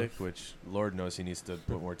of love. music, which Lord knows he needs to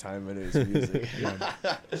put more time into his music.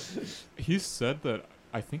 Yeah. He said that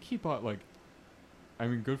I think he bought like, I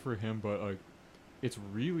mean, good for him, but like, it's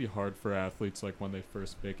really hard for athletes like when they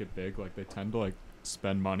first make it big. Like they tend to like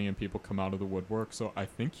spend money and people come out of the woodwork. So I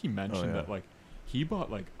think he mentioned yeah. that like he bought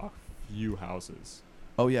like a few houses.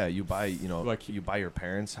 Oh yeah, you buy Like you buy your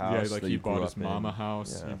parents' house. Yeah, like that he you grew bought his up in. mom a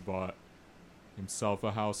house. Yeah. He bought himself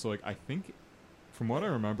a house. So like I think, from what I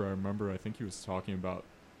remember I think he was talking about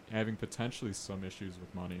having potentially some issues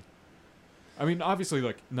with money. I mean, obviously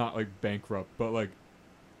like not like bankrupt, but like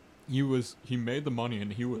he made the money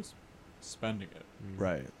and he was spending it.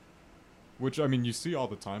 Right. Which I mean, you see all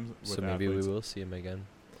the time with So maybe athletes. we will see him again.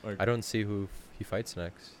 Like, I don't see who he fights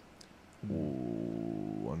next.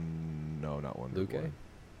 Ooh, no, not one. Luque?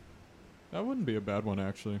 that wouldn't be a bad one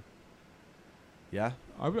actually. Yeah.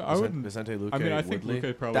 I wouldn't. Vicente Luque. I mean, I think Woodley?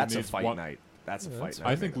 Luque probably That's needs a fight one. night. That's a Yeah, fight that's night.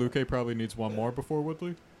 I think Luque probably needs one more before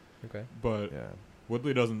Woodley, Okay. but Yeah.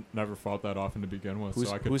 Woodley never fought that often to begin with. Who's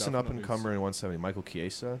so I could who's an up definitely and comer in 170? Michael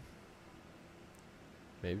Chiesa.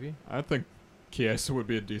 Maybe. I think Chiesa would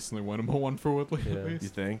be a decently winnable one for Woodley Yeah. at You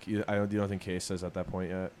least. think? You don't think Chiesa's at that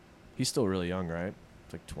point yet? He's still really young, right?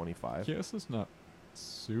 It's like 25. Chiesa's not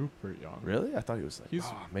super young. Really? I thought he was like. He's-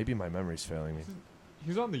 Maybe my memory's failing me.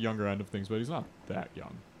 He's on the younger end of things, but he's not that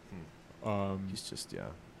young. He's just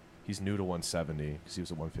He's new to 170 because he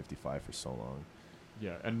was at 155 for so long.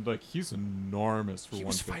 Yeah, and like he's enormous for He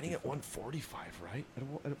was fighting at 155. 145,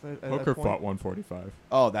 right? At Hooker that point? fought 145,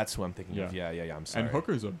 Oh, that's who I'm thinking of. Yeah. Yeah. I'm sorry. and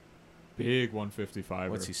Hooker's a big 155.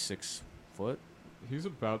 What's he, 6 foot? He's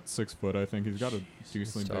about 6 foot, I think. He's got a Jeez,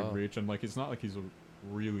 decently he's big tall. reach, and like it's not like he's a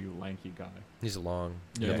really lanky guy. He's long.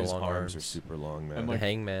 Yeah, Got the his long arms arms. are super long, man. And, The like-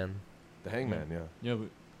 hangman. the Hangman, yeah. Yeah,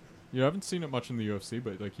 you haven't seen it much in the UFC,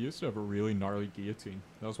 but like he used to have a really gnarly guillotine.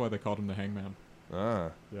 That was why they called him the Hangman.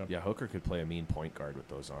 Ah, Yeah. yeah. Hooker could play a mean point guard with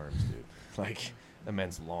those arms, dude. Like, that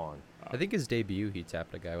man's long. I think his debut, he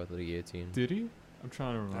tapped a guy with a guillotine. Did he? I'm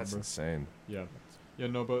trying to remember. That's insane. Yeah. Yeah,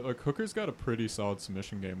 no, but like Hooker's got a pretty solid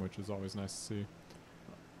submission game, which is always nice to see.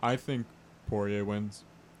 I think Poirier wins.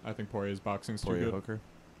 I think Poirier's boxing's too Poirier good. Hooker.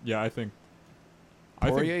 Yeah, I think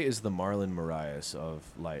Poirier is the Marlon Moraes of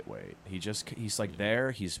lightweight. He's like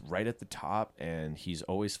there. He's right at the top, and he's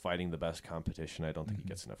always fighting the best competition. I don't think he Mhm.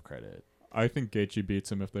 gets enough credit. I think Gaethje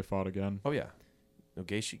beats him if they fought again. Oh yeah,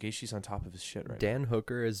 No, Gaethje's on top of his shit right Dan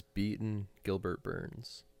Hooker has beaten Gilbert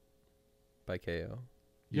Burns by KO.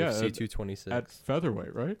 Yeah, UFC at 226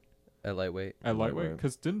 featherweight, right? at lightweight. At lightweight, Lightweight.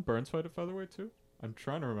 because didn't Burns fight at featherweight too? I'm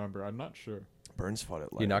trying to remember. I'm not sure. now. Burns fought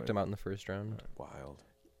at lightweight. He knocked him out in the first round. Wild.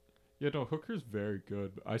 Yeah, no, Hooker's very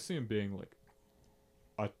good. I see him being like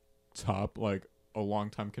a top, like a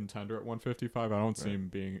long-time contender at 155. I don't see Right. him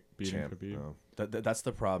being beating Champ. Khabib. No. That's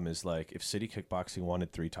the problem is like if City Kickboxing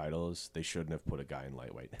wanted 3 titles, they shouldn't have put a guy in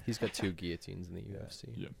lightweight. He's got 2 guillotines in the UFC.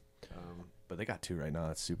 Yeah. But they got 2 right now.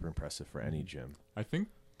 That's super impressive for any gym. I think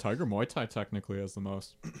Tiger Muay Thai technically has the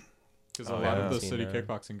most. Because a Oh, lot yeah. of the City Valentina.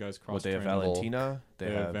 Kickboxing guys cross What they have train. Valentina, They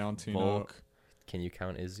they have have Valentina. Volk. Can you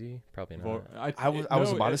count Izzy? Probably not. Well, I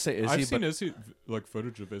was about to say Izzy, I've seen but- Izzy, like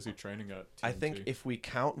footage of Izzy training at TNT. I think if we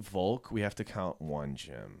count Volk, we have to count one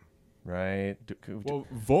gym, right? Well,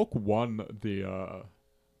 Volk won the,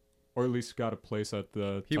 or at least got a place at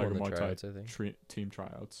the He Tiger won the Muay Thai tryouts, I think. team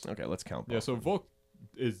tryouts. okay, let's count. Yeah, both so of them. Volk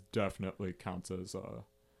is definitely counts as Tiger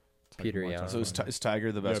Peter Muay Yan. Thai So fighter. is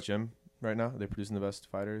Tiger the best Yep. gym right now? Are they producing the best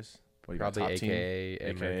fighters? What do you got, Probably top team? AKA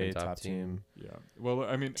American AKA top team. Yeah. Well,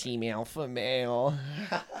 I mean, Team Alpha Male.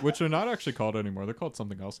 which they're not actually called anymore. They're called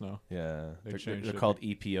something else now. Yeah, They they're changed it. called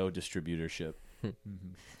EPO distributorship.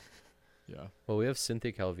 Mm-hmm. Yeah. Well, we have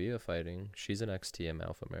Cynthia Calvillo fighting. She's an ex-Team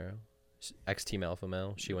Alpha Male. Ex-Team Alpha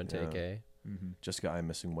Male. She went to Yeah. AKA. Mm-hmm. Jessica, I'm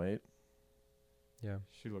missing weight. Yeah.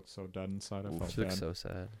 She looks so dead inside. I Oof. felt She looks bad. so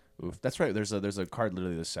sad. Oof, that's right. There's a card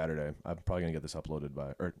literally this Saturday. I'm probably gonna get this uploaded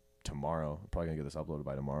by tomorrow. I'm probably gonna get this uploaded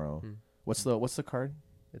by tomorrow. Hmm. What's the card?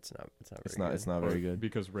 It's not. It's not. It's very not. good. It's not very good.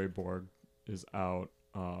 Because Ray Borg is out.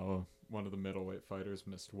 One of the middleweight fighters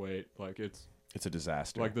missed weight. Like it's It's a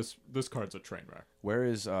disaster. like this card's a train wreck.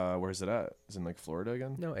 where's it at? Is it in like Florida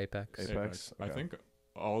again? No, Apex. Apex? I Okay. think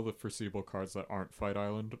all the foreseeable cards that aren't Fight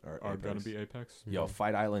Island Or are gonna Apex. be Apex. Yo,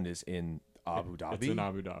 Fight Island is in Abu Dhabi. It's in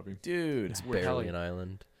Abu Dhabi, Dude, It's we're hella- barely an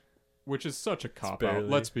island. which is such a cop out. barely-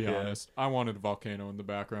 Let's be yeah. honest. I wanted a volcano in the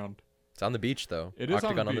background. It's on the beach though. It is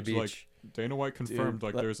Octagon on the beach. Like Dana White confirmed,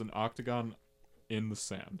 like let- there's an octagon in the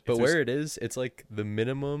sand. but if where it is, it's like the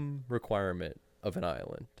minimum requirement of an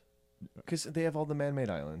island. because they have all the man-made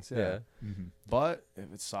islands. Yeah. Yeah. Mm-hmm. But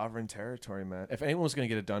if it's sovereign territory, man, if anyone was gonna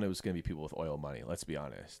get it done, it was gonna be people with oil money. Let's be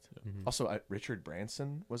honest. Mhm. Also, Richard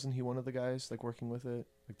Branson, wasn't he one of the guys like working with it,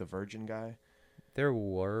 like the Virgin guy? There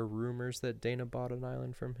were rumors that Dana bought an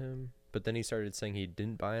island from him, but then he started saying he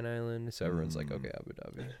didn't buy an island, so everyone's like, okay, Abu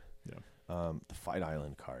Dhabi. The Fight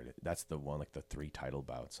Island card. That's the one, like the 3 title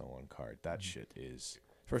bouts on one card. That Mhm. shit is.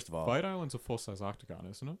 First of all, Fight Island's a full size octagon,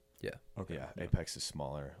 isn't it? Yeah. Okay. yeah, Apex is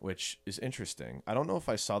smaller, which is interesting. I don't know if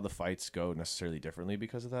I saw the fights go necessarily differently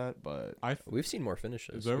because of that, but We've seen more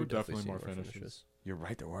finishes. There We've were definitely seen more finishes. you're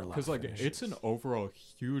right. There were a lot. Because Of like it's an finishes. overall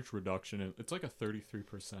huge reduction. It's like a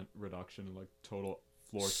 33% reduction in like total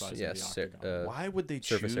floor size yeah, of the octagon. Why would they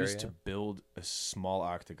surface choose area. to build a small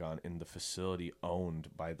octagon in the facility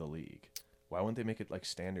owned by the league? Why wouldn't they make it like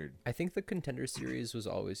standard? I think the Contender Series was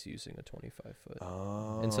always using a 25-foot.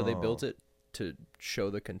 Oh, And so they built it to show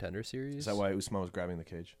the Contender Series. Is that why Usman was grabbing the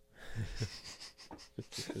cage?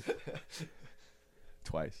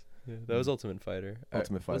 Twice. Yeah, that was Ultimate Fighter.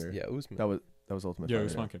 Ultimate Was- Fighter. yeah, Usman. That was Ultimate Yeah, Fighter.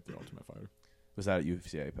 Usman kept the Ultimate Fighter. Was that at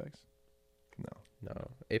UFC Apex? No,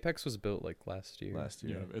 No, Apex was built like last year. last Yeah,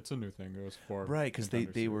 year. it's a new thing. It was for Right, because they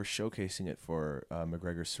Contender were Series. showcasing it for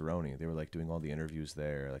McGregor Cerrone. They were like doing all the interviews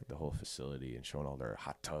there, like the whole facility, and showing all their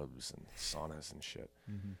hot tubs and saunas and shit.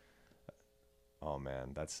 Mhm. Oh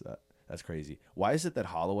man, that's crazy. Why is it that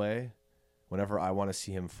Holloway, whenever I want to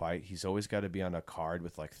see him fight, he's always got to be on a card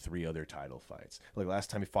with like 3 other title fights? Like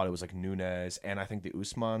last time he fought, it was like Nunes and I think the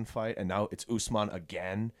Usman fight, and now it's Usman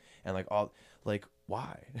again, and like all like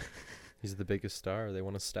why? He's the biggest star. They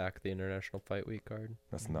want to stack the International Fight Week card.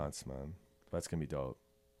 That's nuts, man. That's gonna be dope.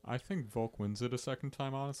 I think Volk wins it a second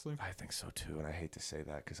time, honestly. I think so too, and I hate to say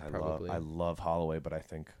that because Probably. I love Holloway, but I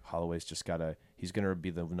think Holloway's just he's gonna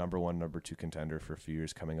be the number 1, number 2 contender for a few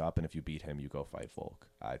years coming up, and if you beat him, you go fight Volk.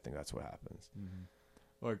 I think that's what happens.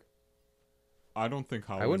 Like, I don't think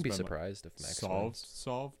Holloway's I wouldn't be been, like, surprised if Max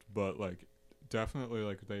solved, but like definitely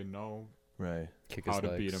like they know Right, kick his how to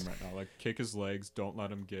legs. beat him right now. Like kick his legs, don't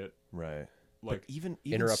let him get right. like But even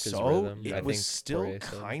interrupt his so, rhythm, it I was think still Poirier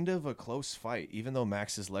said. kind of a close fight, even though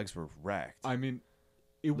Max's legs were wrecked. I mean,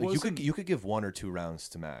 it Like, wasn't you could give 1 or 2 rounds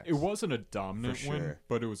to Max. it wasn't a dominant For win, sure.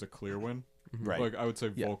 but it was a clear win. Mhm. Right. Like I would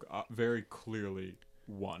say Yeah. Volk very clearly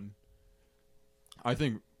won. I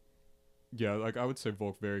think like I would say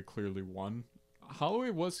Volk very clearly won. Holloway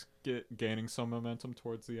was gaining some momentum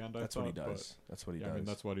towards the end. That's I what he thought, but- does. That's what he Yeah, does. I mean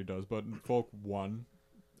that's what he does. But Volk won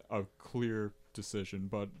a clear decision.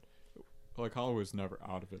 But like Holloway's never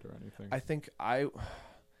out of it or anything.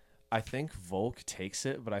 I think Volk takes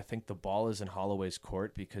it, but I think the ball is in Holloway's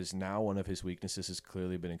court because now one of his weaknesses has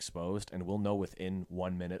clearly been exposed, and we'll know within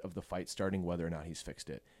 1 minute of the fight starting whether or not he's fixed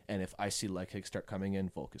it. And if I see leg kicks start coming in,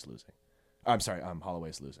 Volk is losing. I'm sorry,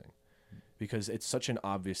 Holloway's losing. Because it's such an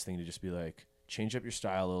obvious thing to just be like, change up your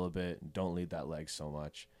style a little bit, don't lead that leg so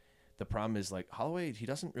much. The problem is, like, Holloway, he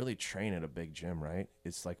doesn't really train at a big gym, right?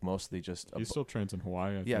 It's, like, mostly just... He still trains in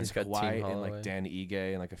Hawaii, I think. Yeah, He's it's got Hawaii Team and, like, Holloway. Dan Ige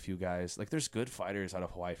and, like, a few guys. Like, there's good fighters out of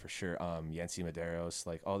Hawaii for sure. Yancy Medeiros,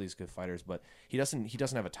 like, all these good fighters. But he doesn't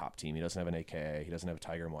have a top team. He doesn't have an AKA. He doesn't have a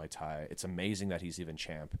Tiger Muay Thai. It's amazing that he's even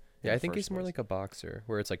champ. Yeah, I think he's more like a boxer,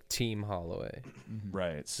 where it's like Team Holloway.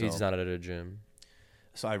 Right. So, He's not at a gym.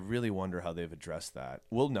 So I really wonder how they've addressed that.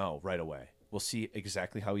 We'll know right away. We'll see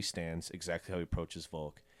exactly how he stands, exactly how he approaches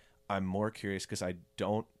Volk. I'm more curious because I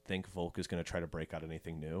don't think Volk is going to try to break out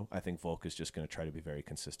anything new. I think Volk is just going to try to be very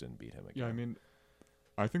consistent and beat him again. Yeah, I mean,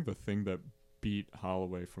 I think the thing that beat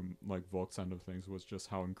Holloway from, like, Volk's end of things was just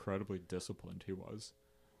how incredibly disciplined he was.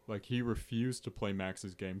 Like, he refused to play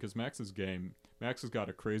Max's game because Max has got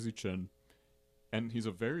a crazy chin, and he's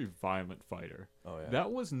a very violent fighter. Oh, yeah.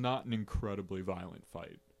 That was not an incredibly violent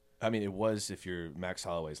fight. I mean, it was if you're Max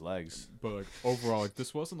Holloway's legs. But, like, overall, like,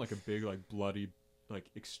 this wasn't, like, a big, like, bloody, like,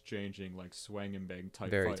 exchanging, like, swang and bang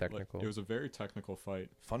type Very fight. technical. Like, it was a very technical fight.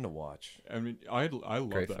 Fun to watch. I mean, I love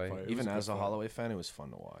Great that fight. fight. It Even was good as a fight. Holloway fan, it was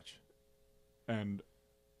fun to watch. And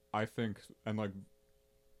I think, and, like,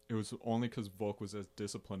 it was only because Volk was as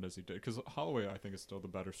disciplined as he did. Because Holloway, I think, is still the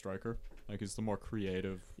better striker. Like, he's the more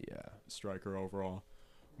creative Yeah. striker overall.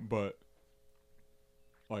 But,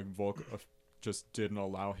 like, Volk just didn't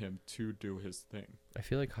allow him to do his thing. I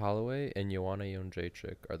feel like Holloway and Joanna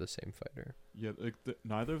Jędrzejczyk are the same fighter. Yeah, like,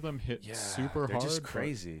 neither of them hit Yeah. super they're hard. just but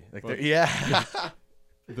crazy. Like, but- they're, yeah.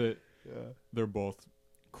 That Yeah. they're both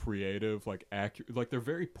creative, like, accurate. Like, they're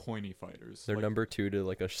very pointy fighters. They're like, number 2 to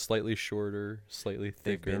like a slightly shorter, slightly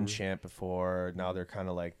They've thicker. been champ before. Now they're kind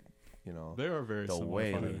of like, you know, They are very the similar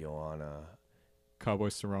way fighter. Joanna. Cowboy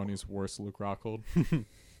Cerrone's worst Luke Rockhold.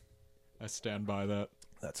 I stand by that.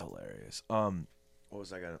 That's hilarious. What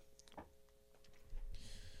was I gonna?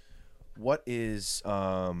 What is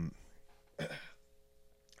I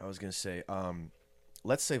was gonna say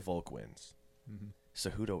let's say Volk wins. Mm-hmm.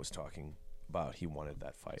 Cejudo was talking about he wanted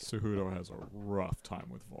that fight. Cejudo has a rough time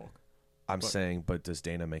with Volk. I'm but- saying, but does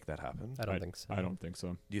Dana make that happen? I don't think so. I don't think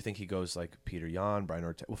so. Do you think he goes like Peter Yan, Brian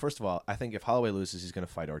Ortega? Well, first of all, I think if Holloway loses, he's gonna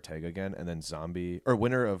fight Ortega again, and then Zombie or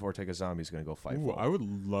winner of Ortega Zombie is gonna go fight Ooh, Volk. I would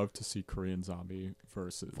love to see Korean Zombie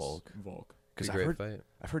versus Volk. It's Because a I've great heard fight.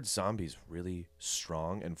 I've heard Zombie's really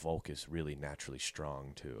strong, and Volk is really naturally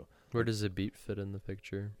strong too. Where does Zabit fit in the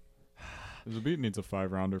picture? Zabit needs a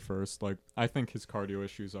 5-rounder first. Like, I think his cardio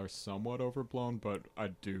issues are somewhat overblown, but I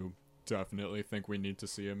do definitely think we need to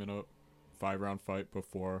see him in a 5-round fight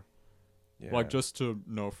before. Yeah. Like, just to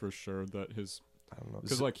know for sure that his... I don't know.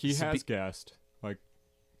 Because, like, he has gassed. Like,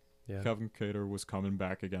 Yeah. Kevin Cater was coming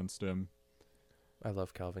back against him. I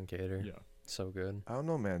love Calvin Kattar. Yeah. So good. I don't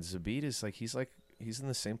know, man. Zabit is he's in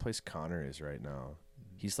the same place Connor is right now.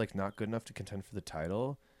 He's like not good enough to contend for the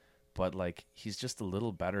title, but like he's just a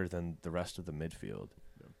little better than the rest of the midfield.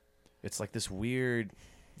 Yeah. It's like this weird.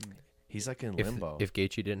 He's like in limbo. If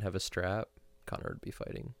Gaethje didn't have a strap, Connor would be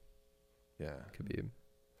fighting yeah, Khabib.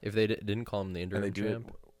 If they didn't call him the and interim they do champ,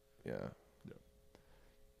 it. Yeah. Yeah.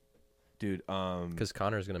 Dude, because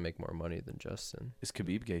Connor's gonna make more money than Justin. is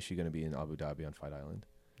Khabib Gaethje gonna be in Abu Dhabi on Fight Island?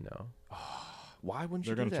 No. Why wouldn't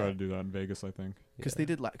They're you do going to try to that? do that in Vegas, I think. Because they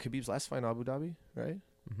did Khabib's last fight in Abu Dhabi, right?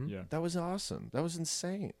 Mm-hmm. Yeah. That was awesome. That was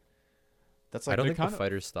insane. That's I like don't they think the kinda-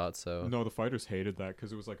 fighters thought so. No, the fighters hated that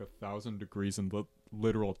because it was like 1,000 degrees in the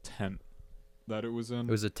literal tent that it was in.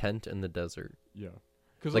 It was a tent in the desert. Yeah.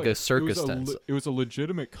 'Cause, Like a circus it was tent. it was a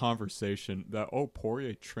legitimate conversation that,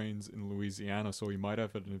 Poirier trains in Louisiana, so he might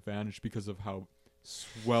have an advantage because of how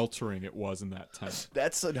sweltering it was in that tent.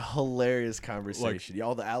 That's a hilarious conversation.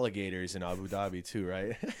 All the alligators in Abu Dhabi too,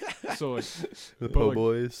 right? So, like, The But, po' like,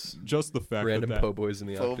 boys. just the fact Random that, po' boys in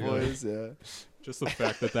the Po' octagon. boys, yeah. just the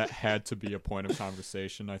fact that had to be a point of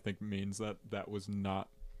conversation, I think means that was not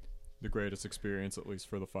the greatest experience, at least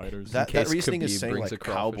for the fighters. That case reasoning is Khabib saying brings like a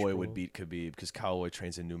crawfish Cowboy would bowl. beat Khabib because Cowboy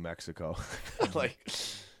trains in New Mexico. like,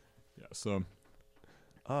 Yeah. So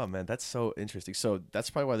oh man, that's so interesting. So that's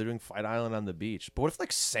probably why they're doing Fight Island on the beach. But what if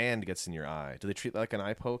like sand gets in your eye? Do they treat that like an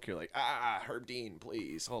eye poke? You're like, Herb Dean,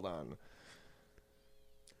 please hold on.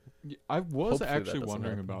 I was Hopefully that actually doesn't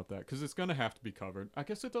wondering happen. about that because it's gonna have to be covered. I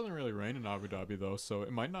guess it doesn't really rain in Abu Dhabi though, so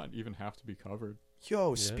it might not even have to be covered. Yo,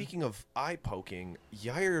 Yeah. speaking of eye poking,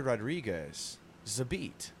 Yair Rodriguez,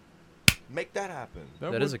 Zabit. Make that happen.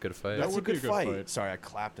 That is a good fight. That's a would be good a good fight. fight. Sorry, I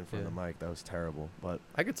clapped in front of Yeah. the mic. That was terrible. But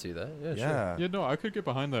I could see that. Yeah, yeah, Yeah, no, I could get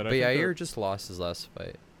behind that. But Yair just lost his last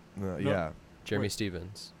fight. yeah. Jeremy Wait.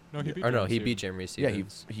 Stevens. No, he beat. Or no, Jeremy he beat Stevens. Jeremy Yeah,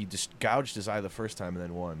 Stevens. he just gouged his eye the first time and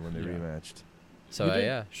then won when they Yeah. rematched. So He did.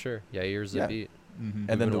 yeah, sure. Yair's Yeah. a beat. Mhm. And We've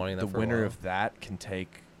then been wanting the that for a winner while. of that can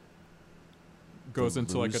take Goes the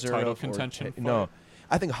into like a loser title of contention. Orte- fight. No,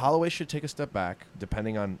 I think Holloway should take a step back.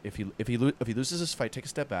 Depending on if he loses his fight, take a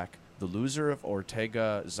step back. The loser of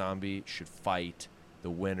Ortega Zombie should fight the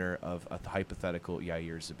winner of a hypothetical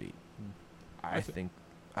Yair Zabit. I think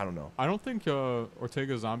I don't know. I don't think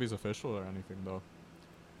Ortega Zombie's official or anything though.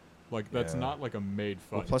 Like that's Yeah. not like a made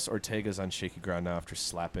fight. Well, plus Ortega's on shaky ground now after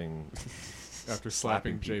slapping after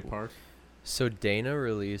slapping Jay people. Park. So Dana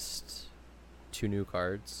released 2 new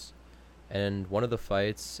cards, and one of the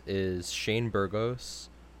fights is Shane Burgos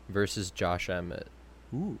versus Josh Emmett,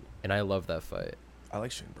 Ooh. and I love that fight. I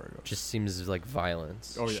like Shane Burgos. Just seems like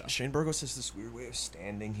violence. Oh yeah. Shane Burgos has this weird way of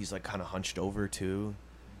standing. He's like kind of hunched over too.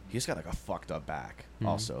 He's got like a fucked up back. Mhm.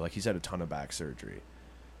 Also, like he's had a ton of back surgery.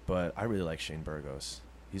 But I really like Shane Burgos.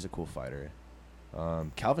 He's a cool fighter.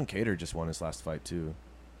 Calvin Kattar just won his last fight too.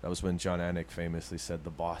 That was when John Anik famously said the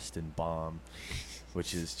Boston Bomb,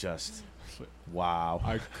 which is just wow.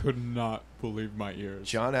 I could not believe my ears.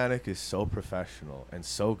 John Anik is so professional and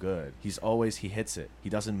so good. He hits it. He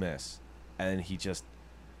doesn't miss. And he just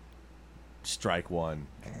strike one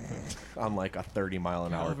on like a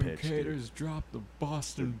 30-mile-an-hour Calvin pitch. Dude. Kattar's dropped the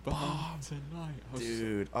Boston Bomb tonight. I was-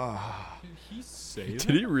 Dude, Did he say that?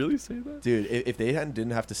 Did he really say that? Dude, if they didn't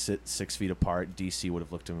have to sit 6 feet apart, DC would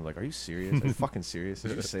have looked at him like, "Are you serious? Are you fucking serious?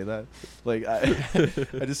 Did you say that?" Like, I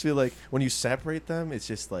just feel like when you separate them, it's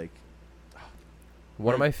just like,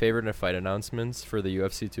 One of my favorite fight announcements for the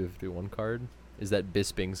UFC 251 card is that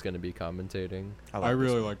Bisping's going to be commentating. I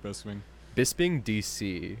really like Bisping. Bisping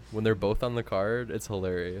DC, when they're both on the card, it's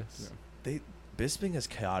hilarious. Yeah. Bisping has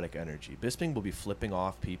chaotic energy. Bisping will be flipping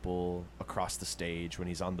off people across the stage when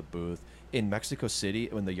he's on the booth. In Mexico City,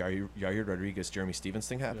 when the Yair Rodriguez Jeremy Stevens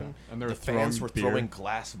thing happened, Yeah. And they were the fans throwing were beer. throwing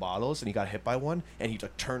glass bottles, and he got hit by one, and he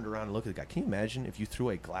like, turned around and looked at the guy. Can you imagine if you threw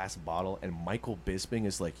a glass bottle and Michael Bisping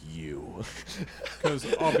is like you? Because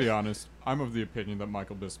I'll be honest, I'm of the opinion that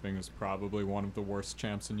Michael Bisping is probably one of the worst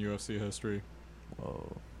champs in UFC history.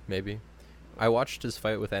 Whoa. Maybe. I watched his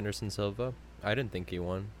fight with Anderson Silva. I didn't think he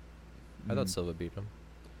won. I thought Mm. Silva beat him.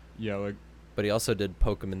 Yeah, like But he also did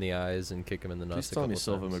poke him in the eyes and kick him in the nuts. Please tell me a couple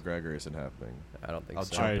Silva times. McGregor isn't happening. I don't think I'll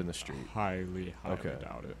so. jump I in the street. highly Okay.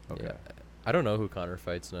 doubt it. Okay. Yeah. I don't know who Connor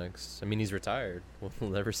fights next. I mean, he's retired.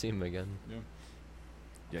 We'll never see him again. Yeah.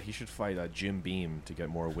 Yeah, he should fight Jim Beam to get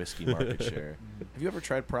more whiskey market share. Have you ever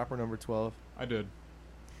tried proper number 12? I did.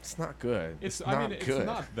 It's not good. It's not I mean, good. it's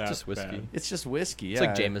not that Just whiskey. bad. It's just whiskey. Yeah. It's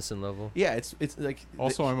like Jameson level. Yeah, it's like.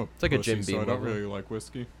 Also, I'm a It's like a pussy, Jim so Beam I don't level. really like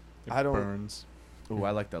whiskey. It I don't- burns. Oh,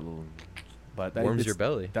 I like that little. But that, Warms it's- your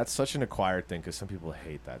belly. That's such an acquired thing because some people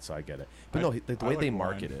hate that, so I get it. But I- no, the I way like they wine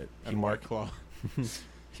market it, and White Claw.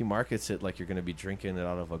 he markets it like you're going to be drinking it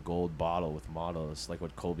out of a gold bottle with models, like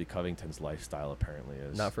what Colby Covington's lifestyle apparently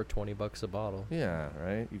is. Not for $20 a bottle. Yeah,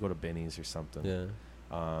 right. You go to Benny's or something. Yeah.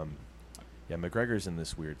 Yeah, McGregor's in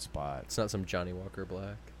this weird spot. It's not some Johnny Walker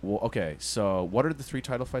Black. Well, okay. So, what are the 3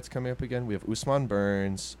 title fights coming up again? We have Usman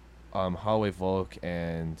Burns, Holloway Volk,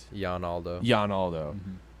 and Jan Aldo. Jan Aldo.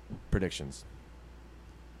 Mhm. Predictions.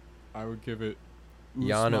 I would give it.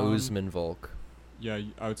 Jan Usman Volk. Yeah,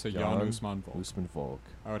 I would say Jan Jan Usman Volk. Usman Volk.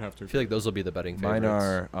 I would have to. I feel like agree. those will be the betting Mine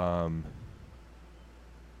favorites. are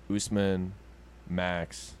Usman,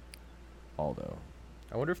 Max, Aldo.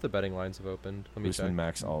 I wonder if the betting lines have opened. Let me Usman, check.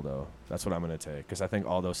 Max, Aldo. That's what I'm going to take because I think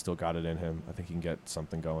Aldo's still got it in him. I think he can get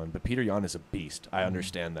something going. But Peter Yan is a beast. I Mhm.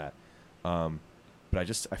 understand that.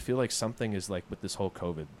 But I feel like something is like with this whole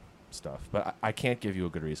COVID stuff. But I can't give you a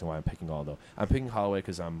good reason why I'm picking Aldo. I'm picking Holloway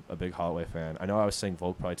because I'm a big Holloway fan. I know I was saying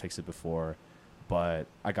Volk probably takes it before, but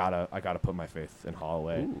I gotta put my faith in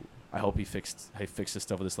Holloway. Ooh. I hope he fixes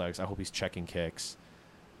stuff with his legs. I hope he's checking kicks.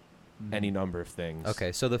 Mhm. Any number of things.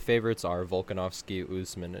 Okay, so the favorites are Volkanovski,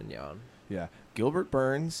 Usman, and Jan. Yeah. Gilbert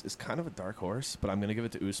Burns is kind of a dark horse, but I'm going to give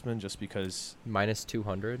it to Usman just because. Minus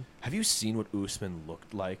 200. Have you seen what Usman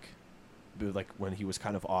looked like? Like when he was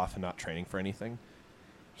kind of off and not training for anything?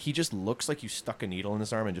 He just looks like you stuck a needle in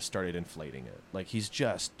his arm and just started inflating it. Like he's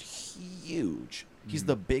just huge. He's Mhm.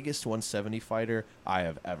 the biggest 170 fighter I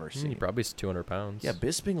have ever He seen. probably is 200 pounds. Yeah,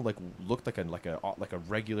 Bisping looked like a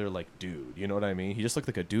regular dude. You know what I mean? He just looked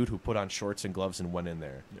like a dude who put on shorts and gloves and went in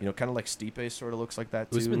there. Yeah. You know, kind of like Stipe sort of looks like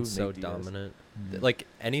that too. Usman's so Nate Diaz. dominant. Mhm. Like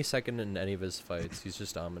any second in any of his fights, he's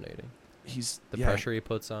just dominating. he's The yeah, pressure he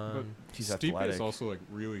puts on. He's Stipe athletic. is also like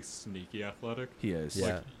really sneaky athletic. He is.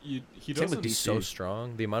 Yeah. Like he Same with doesn't. He's so DC.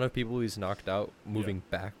 strong. The amount of people he's knocked out moving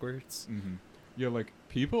backwards. Mm-hmm. Yeah, like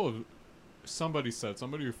somebody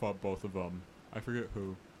who fought both of them, I forget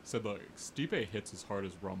who, said like Stipe hits as hard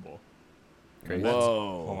as Rumble. Crazy. That's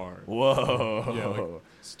Whoa. hard. Whoa. Yeah, like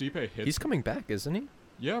Stipe hits. He's coming back, isn't he?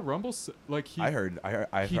 Yeah, Rumble's like he. I heard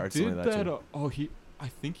he something did like that too. I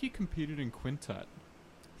think he competed in quintet.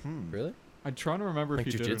 Really? I'm trying to remember Like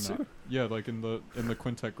if he did or jiu-jitsu? not. Yeah, like in the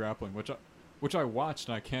quintet grappling, which I watched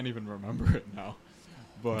and I can't even remember it now.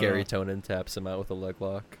 But Gary Tonin taps him out with a leg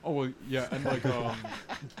lock. oh well, yeah, and like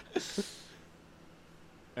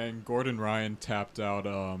and Gordon Ryan tapped out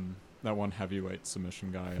that one heavyweight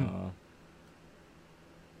submission guy.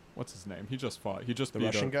 What's his name? He just fought. He just The beat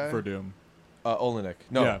Russian guy? Verdum. Olenek.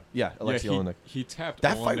 No. Yeah. Alexei he, Olenek. He tapped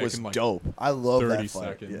That Olenek fight was in like dope. I love 30 that fight.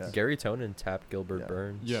 seconds. Yeah. Gary Tonin tapped Gilbert Yeah.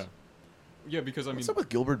 Burns. Yeah. Yeah, because I mean, What's up with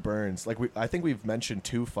Gilbert Burns? Like I think we've mentioned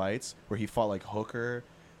 2 fights where he fought like Hooker.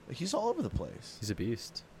 Like, he's all over the place. He's a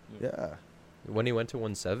beast. Yeah. When he went to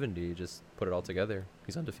 170, he just put it all together.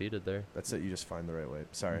 He's undefeated there. That's it. You just find the right way.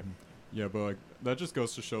 Sorry. Mhm. Yeah, but like that just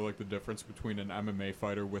goes to show like the difference between an MMA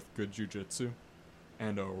fighter with good jiu-jitsu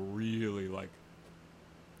and a really like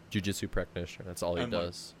Jiu-jitsu practitioner. That's all he And, like,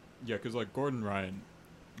 does. yeah, because like Gordon Ryan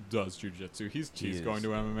does jiu-jitsu. He's He going is. to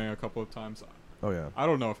MMA a couple of times. Oh yeah. I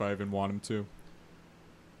don't know if I even want him to.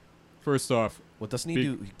 First off, Well, doesn't he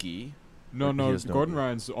Big- do gi? no, Or he no, has no Gordon gi?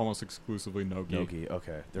 Ryan's almost exclusively no gi. No gi.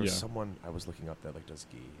 Okay. There was Yeah. someone I was looking up that like does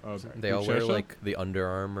gi. Sorry. They all wear Buchecha? like the Under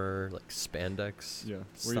Armour, like spandex. Yeah.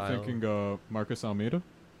 Were style. you thinking Marcus Almeida?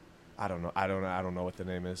 I don't know. I don't know what the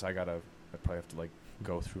name is. I probably have to like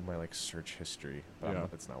go through my like search history. But Yeah.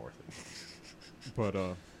 it's not worth it.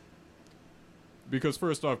 But because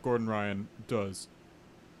first off, Gordon Ryan does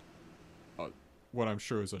what I'm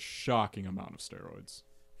sure is a shocking amount of steroids.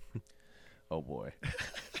 Oh boy.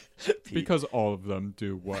 Because all of them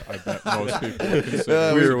do what I bet most people would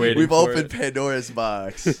consider. We were waiting We've for opened it. Pandora's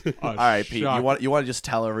box. a All right, Pete. shock- You want to just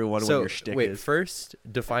tell everyone what So your shtick wait, is? first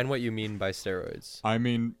define what you mean by steroids. I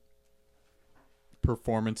mean,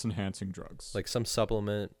 performance enhancing drugs. Like some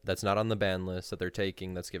supplement that's not on the ban list that they're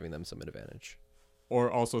taking that's giving them some advantage.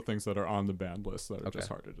 Or also things that are on the banned list that are Okay. just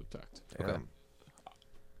hard to detect. Damn. Okay.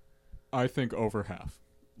 I think over half.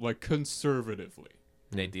 Like, conservatively.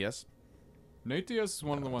 Nate Diaz. Nate Diaz is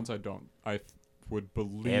one of the ones I would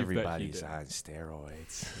believe Everybody's that on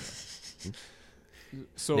steroids.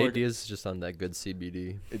 So Nate like, Diaz is just on that good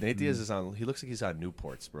CBD. Nate Diaz is on. He looks like he's on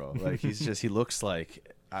Newports, bro. Like he looks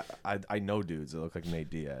like I know dudes that look like Nate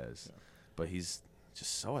Diaz, Yeah. but he's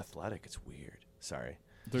just so athletic. It's weird. Sorry.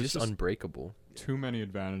 there's He's just unbreakable. too many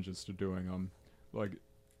advantages to doing them. Like,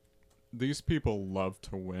 these people love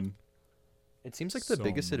to win. It seems like the So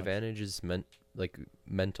biggest much. advantage is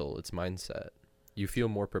mental. It's mindset. You feel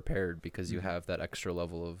more prepared because you Mhm. have that extra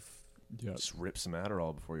level of. Yeah. Just rip some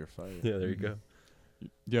Adderall before your fight. Yeah, there you Mhm. go.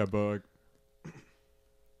 Yeah, but like,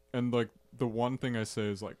 and like the one thing I say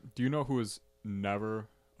is like, do you know who has never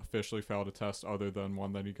officially failed a test other than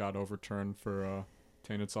one that he got overturned for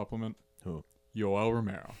tainted supplement? Who? Yoel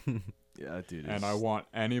Romero. Yeah, dude. And I want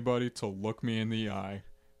anybody to look me in the eye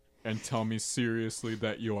and tell me seriously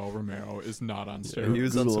that Yoel Romero is not on steroids. He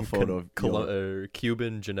was on Google some a photo of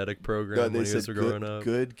Cuban genetic program No, when they he said was growing up.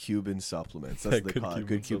 good Cuban supplements. That's Yeah, what they good call it. Cuban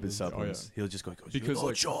Good Cuban supplements. supplements. Oh, He'll just go, he goes, Because, "You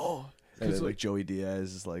like- Joe." And because, then, like like- Joey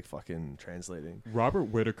Diaz is like fucking translating. Robert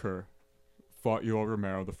Whitaker fought Yoel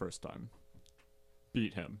Romero the first time.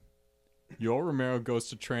 Beat him. Yoel Romero goes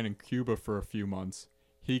to train in Cuba for a few months.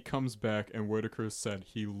 He comes back and Whitaker said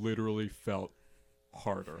he literally felt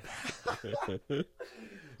harder.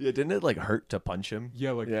 Yeah, didn't it like hurt to punch him?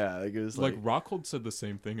 Yeah, like Like it was like, Rockhold said the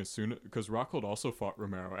same thing as soon because Rockhold also fought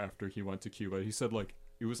Romero after he went to Cuba. He said like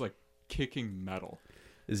it was like kicking metal.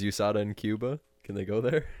 Is USADA in Cuba? Can they go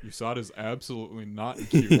there? USADA is absolutely not in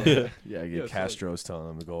Cuba. yeah, Yeah, so, like- Castro's telling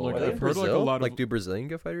him to go Like, away. I've heard, like, a lot of- do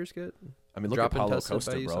Brazilian fighters get I mean, look drop at and Paulo tested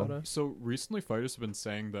Costa, by bro. USADA? So recently, fighters have been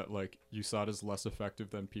saying that like USADA is less effective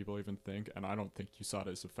than people even think, and I don't think USADA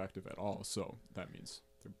is effective at all. So that means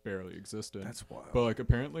they're barely existent. That's wild. But like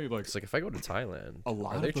apparently, like It's like if I go to Thailand, a are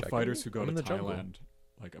lot they of the checking fighters me? who go I'm to in the jungle. Thailand,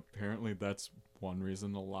 like apparently that's one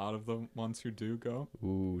reason a lot of the ones who do go.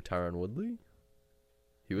 Ooh, Tyron Woodley.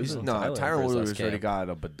 He was He's, in no, Thailand for Tyron his Woodley's last already camp. got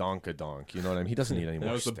a badonkadonk. You know what I mean? He doesn't need any more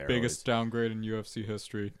That was the steroids. biggest downgrade in UFC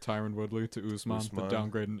history. Tyron Woodley to Usman, Usman. the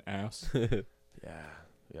downgrade in ass.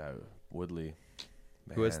 Yeah, Woodley.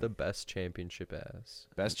 Who has Man. the best championship ass?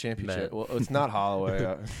 best championship? Matt. Well, it's not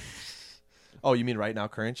Holloway. Oh, you mean right now,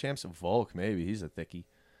 current champs? Volk, maybe. He's a thickie.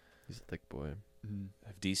 He's a thick boy.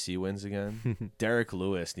 If DC wins again, Derek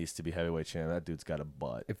Lewis needs to be heavyweight champ. That dude's got a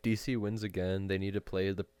butt. If DC wins again, they need to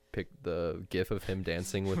play the gif of him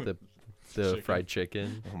dancing with the Chicken. fried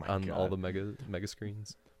chicken Oh my on all God. the mega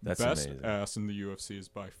screens. That's Best amazing. ass in the UFC is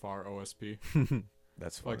by far OSP.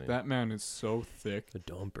 That's funny. Like, that man is so thick. The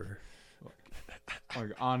dumper.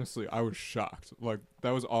 Like, honestly, I was shocked. Like,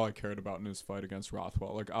 that was all I cared about in his fight against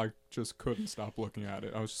Rothwell. Like, I just couldn't stop looking at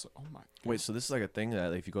it. I was just like, oh my God. Wait, so this is like a thing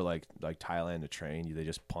that if you go like Thailand to train, they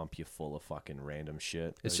just pump you full of fucking random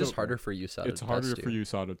shit. It's Like, just harder for USADA It's to harder test for you.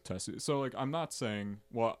 USADA to test it. So, like, I'm not saying,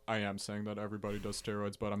 well, I am saying that everybody does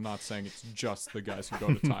steroids, but I'm not saying it's just the guys who go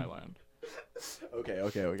to Thailand. Okay.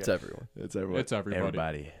 It's everyone. It's everyone. It's everybody.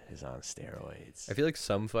 Everybody is on steroids. I feel like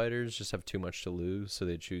some fighters just have too much to lose, so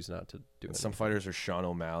they choose not to do it. Some fighters are Sean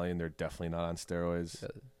O'Malley, and they're definitely not on steroids.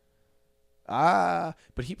 Yeah.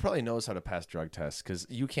 But he probably knows how to pass drug tests, because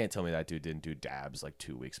you can't tell me that dude didn't do dabs like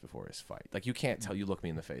 2 weeks before his fight. Like, you can't tell. You look me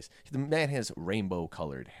in the face. The man has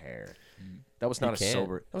rainbow-colored hair. That was not He can.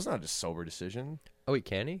 sober. That was not a sober decision. Oh wait,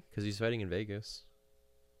 can he? Because he's fighting in Vegas.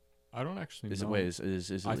 I don't actually Is it? know. Wait,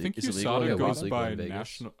 is I it, think is it legal? Yeah, USADA weed's goes legal by in Vegas.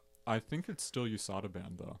 national. I think it's still USADA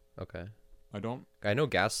banned though. Okay. I don't. I know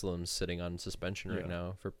Gaslam's sitting on suspension right Yeah.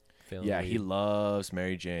 now for failing. Yeah, weed. he loves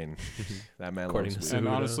Mary Jane. That man According loves to weed. And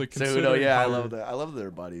Cejudo. honestly, Cejudo, considering yeah, I how- love that. I love their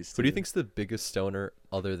buddies. Who do you too. think's the biggest stoner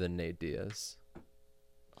other than Nate Diaz?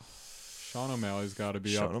 Sean O'Malley's got to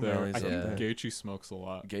be Sean up there. O'Malley's I up think there. Gaethje smokes a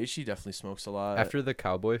lot. Gaethje definitely smokes a lot. After the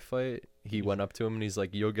Cowboy fight, he went up to him and he's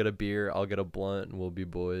like, "You'll get a beer, I'll get a blunt, and we'll be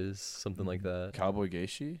boys." Something like that. Cowboy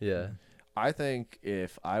Gaethje, Yeah. I think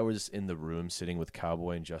if I was in the room sitting with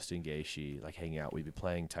Cowboy and Justin Gaethje, like hanging out, we'd be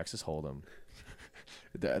playing Texas Hold'em.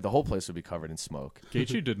 The whole place would be covered in smoke.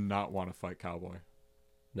 Gaethje did not want to fight Cowboy.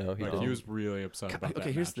 No, he Like, didn't. he was really upset about that.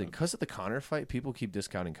 Okay, here's the thing. matchup. Because of the Conor fight, people keep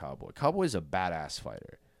discounting Cowboy. Cowboy's a badass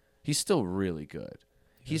fighter. He's still really good.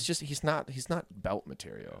 He's not belt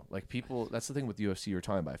material. Like, people, that's the thing with UFC you're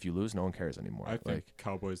talking about. If you lose, no one cares anymore. I think Like,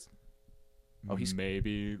 Cowboy's Oh, he's-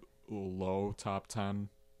 maybe low top 10.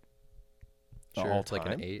 Sure, all it's like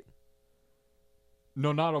time? an 8.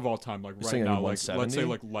 No, not of all time. Like You're right saying now, in like let's say 170?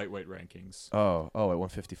 like lightweight rankings. at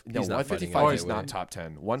 155. No, He's not fighting 155 is at not lightweight. top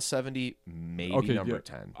 10. 170, maybe Okay, number yeah.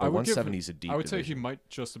 10. I But would give- 170 is a deep I would say he division. might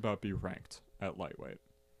just about be ranked at lightweight.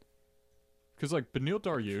 Because like Beneil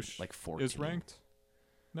Dariush Like 14. is ranked.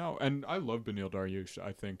 No, and I love Beneil Dariush.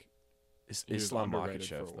 I think. He was Islam underrated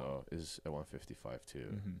for a Makhachev, though, is at 155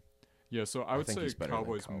 too. Mhm. Yeah, so I would think say he's better than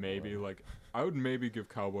Cowboy's Cowboy. maybe like I would maybe give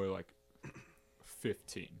Cowboy like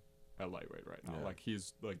 15 at lightweight right now. Yeah. Like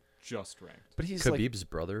he's like just ranked. But he's like, Khabib's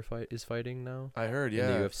brother is fighting now I heard, in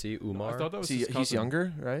yeah. the UFC. Umar. I thought that was See, his he's cousin.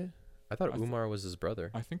 younger, right? I thought I thought- Umar was his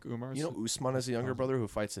brother. I think Umar's. You know, Usman has a younger cousin. brother who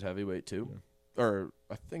fights at heavyweight too, or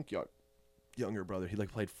I think younger brother. He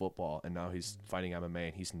like played football and now he's fighting MMA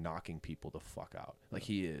and he's knocking people the fuck out. Like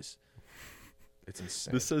he is. It's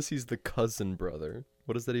insane. This says he's the cousin brother.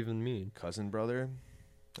 What does that even mean? Cousin brother?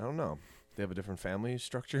 I don't know. They have a different family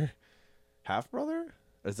structure. Half brother?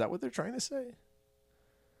 Is that what they're trying to say?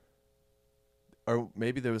 Or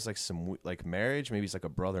maybe there was like some like marriage. Maybe he's like a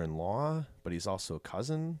brother-in-law, but he's also a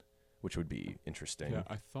cousin, which would be interesting. Yeah,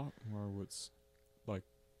 I thought Umar was like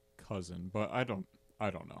cousin, but I don't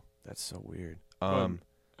know. That's so weird.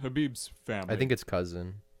 Habib's family. I think it's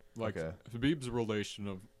cousin. like okay. Habib's relation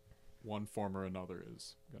of one form or another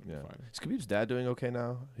is gonna Yeah. be fine. Is Khabib's dad doing okay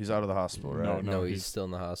now? He's out of the hospital, right? No, No, he's he's- still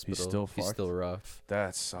in the hospital. still He's fucked? still rough.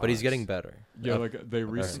 That sucks. But he's getting better. Yeah, Uh, like they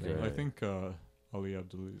recently. I good. think Ali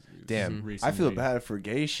Abdelaziz. Damn, Mhm. I feel recently- bad for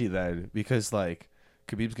Gaethje then because like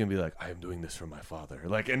Khabib's gonna be like, I am doing this for my father,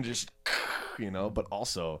 like, and just but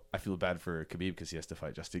also I feel bad for Khabib because he has to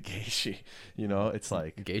fight Justin Gaethje. It's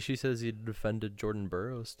like Gaethje says he defended Jordan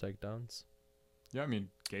Burroughs takedowns. Yeah, I mean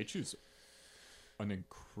Gaethje's an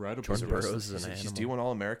incredible. Jordan wrestler. Burroughs is an he's animal. D1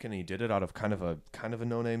 All-American and he did it out of kind of a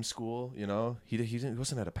no-name school. He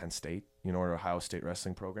wasn't at a Penn State, or Ohio State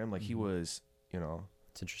wrestling program. Like he Mhm. was,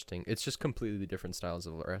 It's interesting. It's just completely different styles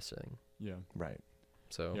of wrestling. Yeah, right.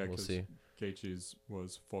 So yeah, we'll because see. Gaethje's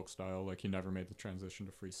was folk style. Like he never made the transition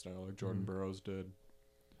to freestyle like Jordan Mhm. Burroughs did.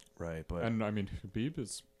 Right, but And I mean, Khabib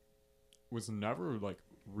was never like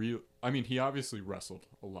real. I mean, he obviously wrestled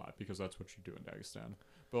a lot because that's what you do in Dagestan.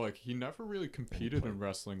 But like, he never really competed in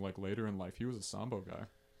wrestling. Like later in life, he was a sambo guy.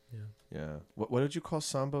 Yeah. yeah. What did you call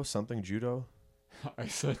sambo? Something judo? I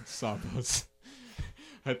said sambo's.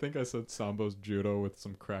 I think I said sambo's judo with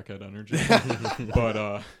some crackhead energy,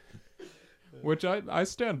 but which I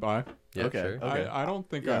stand by. Yeah, Okay. sure. Okay. I don't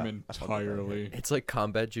think Yeah, I'm I fuck with that, yeah. entirely. It's like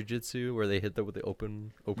combat jujitsu where they hit with the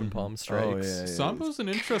open Mhm. palm strikes. yeah. Sambo's an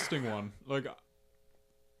interesting one. Like,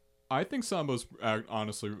 I think Sambo's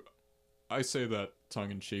honestly I say that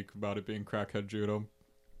tongue in cheek about it being crackhead judo,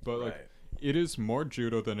 but like Right. it is more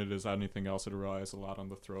judo than it is anything else. It relies a lot on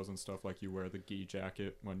the throws and stuff. Like you wear the gi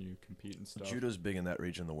jacket when you compete and stuff. Judo's big in that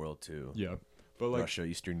region of the world too. Yeah, but like Russia,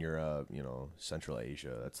 Eastern Europe, Central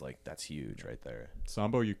Asia. That's huge right there.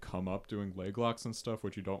 Sambo, you come up doing leg locks and stuff,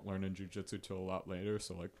 which you don't learn in jiu-jitsu till a lot later.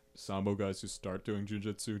 So like Sambo guys who start doing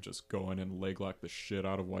jiu-jitsu just go in and leg lock the shit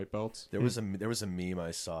out of white belts. There was a meme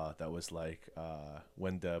I saw that was like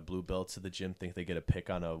when the blue belts of the gym think they get a pick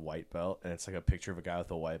on a white belt, and it's like a picture of a guy with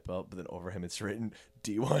a white belt, but then over him it's written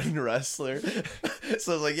D1 wrestler. So it's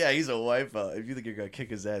like, yeah, he's a white belt. If you think you're gonna kick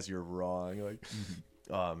his ass, you're wrong. Like,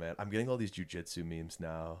 oh man, I'm getting all these jujitsu memes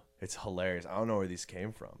now. It's hilarious. I don't know where these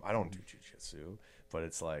came from. I don't do jujitsu, but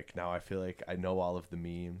it's like now I feel like I know all of the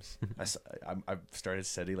memes. I've started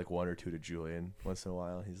sending like one or two to Julian once in a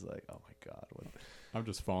while. He's like, oh my god, what? I've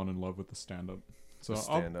just fallen in love with the stand-up. So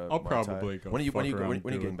Stand-up, I'll Muay Thai. probably go. When are you fuck around and do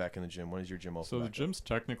getting it. back in the gym? When is your gym open? So the back up? gym's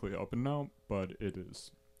technically open now, but it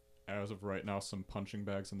is, as of right now, some punching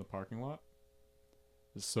bags in the parking lot.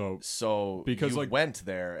 So Because you you went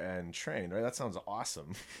there and trained, right? That sounds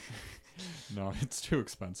awesome. no, it's too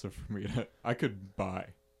expensive for me to. I could buy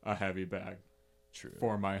a heavy bag True.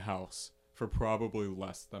 for my house for probably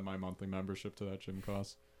less than my monthly membership to that gym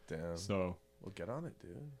costs. Damn. So Well, get on it,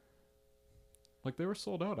 dude. like they were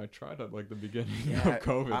sold out. I tried at like the beginning Yeah, of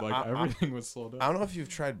COVID. Like I- everything was sold I out. don't know if you've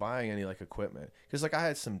tried buying any like equipment, because like I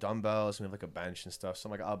had some dumbbells and we have like a bench and stuff, so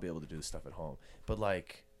I'm like, I'll be able to do this stuff at home. But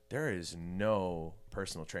like there is no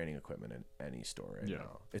personal training equipment in any store right Yeah.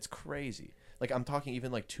 now. It's crazy. Like I'm talking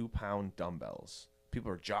even like 2-pound dumbbells.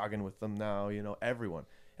 People are jogging with them now. Everyone.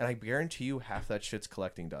 And I guarantee you half that shit's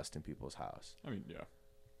collecting dust in people's house. I mean, yeah.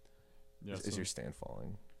 Yeah. Is your stand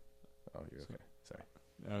falling? Oh, you're okay.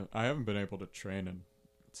 Sorry. I haven't been able to train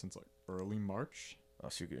since like early March. Oh,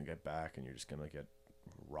 so you're gonna get back and you're just gonna get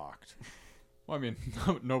rocked. Well, I mean,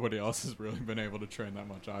 nobody else has really been able to train that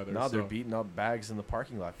much either. No, they're so- beating up bags in the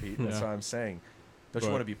parking lot, Pete. That's Yeah. what I'm saying. Don't you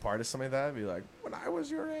But- want to be part of something like that? Be like, when I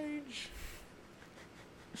was your age.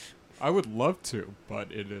 I would love to,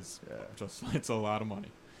 but it is Yeah. just it's a lot of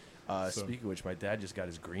money. So- Speaking of which, my dad just got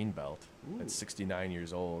his green belt Ooh. at 69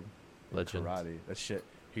 years old. in Legend. Karate. That shit.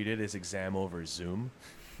 He did his exam over Zoom.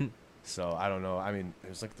 So I don't know. I mean, it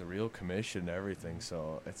was like the real commission and everything.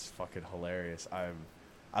 So it's fucking hilarious.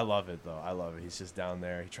 I love it though. I love it. He's just down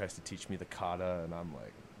there. He tries to teach me the kata, and I'm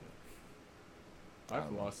like,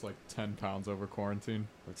 I've lost like 10 pounds over quarantine.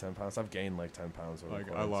 with 10 pounds. I've gained like 10 pounds over. Like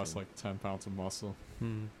I lost quarantine. like 10 pounds of muscle.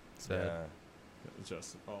 Sad. Yeah, It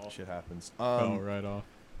just all shit happens. fell right off.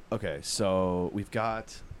 Okay, so we've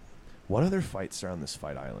got what other fights are on this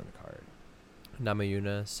Fight Island card?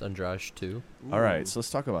 Namayunas, Andrade 2. All right, so let's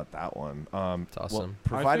talk about that one. It's Well, awesome.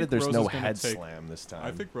 provided there's Rose no is gonna head take- slam this time.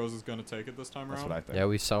 I think Rose is gonna take it this time that's around. what I think. Yeah,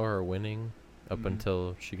 we saw her winning up Mhm.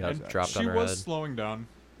 until she got And dropped She on her was head. slowing down.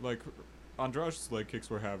 Like Andrade's leg kicks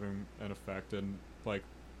were having an effect, and like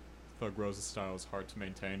Thug Rose's style is hard to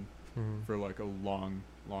maintain Mhm. for like a long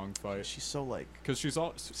fight. She's so like Because she's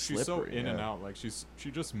so Slippery, in and yeah. out. Like she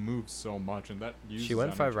just moves so much, and that uses She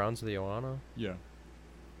went 5 energy. rounds with the Ioana. Yeah.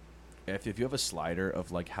 if you have a slider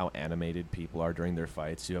of like how animated people are during their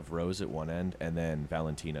fights, you have Rose at one end and then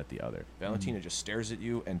Valentina at the other. Valentina just stares at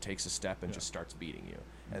you and takes a step and Yeah. just starts beating you,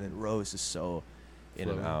 and then Rose is so in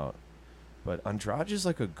and Flowy. out. But Andrade is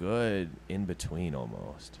like a good in between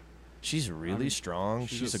almost. She's really mean, strong.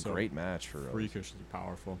 she's She's a just so great match for Rose. Freakishly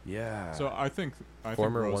powerful. Yeah. So I think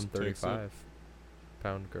Former Rose takes it.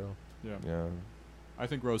 135-pound girl. Yeah. yeah. I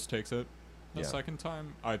think Rose takes it. The Yeah. second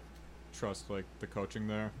time, I trust like the coaching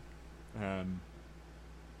there, and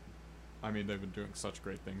I mean they've been doing such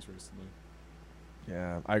great things recently.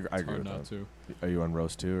 Yeah, I It's agree hard with not that. to. Are you on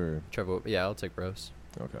Rose too, or Trevor, yeah, I'll take Rose.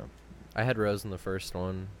 okay? I had Rose in the first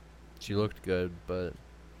one. She looked good, but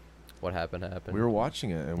what happened happened. We were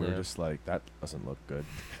watching it and we were Yeah. just like, that doesn't look good.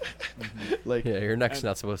 Mhm. Like, Yeah, your neck's And-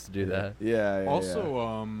 not supposed to do that. yeah.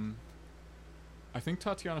 Also, I think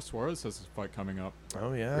Tatiana Suarez has a fight coming up.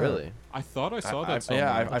 Oh yeah. Really? I thought I saw that Yeah,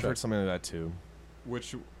 somewhere, I've heard something of that too.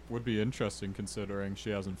 which would be interesting considering she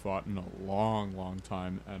hasn't fought in a long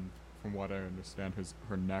time, and from what I understand,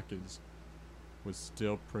 her neck was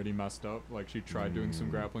still pretty messed up. Like she tried doing some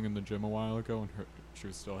Mm. grappling in the gym a while ago, and she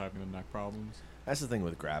was still having the neck problems. That's the thing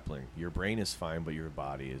with grappling. Your brain is fine, but your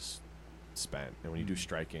body is spent. And when you do Mhm.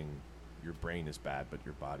 striking, your brain is bad, but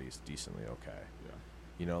your body is decently okay. Yeah.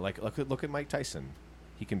 You know, like look at Mike Tyson.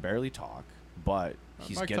 He can barely talk, but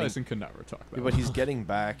he's Mike getting. Tyson can never talk that. Yeah, but he's getting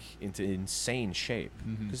back into insane shape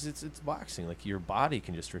Mhm. because it's boxing. Like your body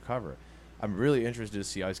can just recover. I'm really interested to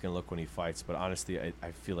see how he's gonna look when he fights, but honestly,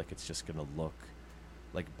 I feel like it's just gonna look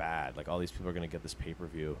like bad. Like all these people are gonna get this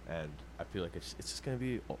pay-per-view, and I feel like it's just gonna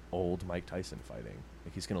be old Mike Tyson fighting.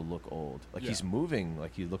 Like he's gonna look old. Like he's moving,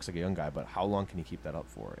 like he looks like a young guy, but how long can he keep that up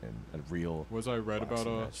for in a real? Was I right about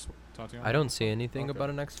match? Tatiana? I don't see anything about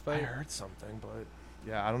a next I fight. heard something, but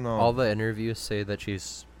yeah, I don't know. All the interviews say that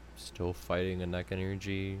she's still fighting a neck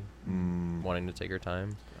energy, wanting to take her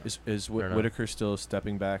time. Is Whitaker still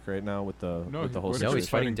stepping back right now with the whole? No, he's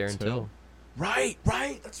fighting fighting Darren Till. Right,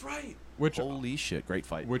 that's right. Holy shit, great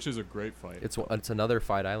fight. Which is a great fight. It's another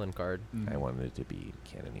Fight Island card. I wanted it to be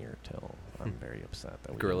Cannoneer Till. I'm very upset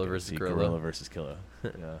that we Gorilla didn't get to versus see Gorilla. Gorilla versus Killa.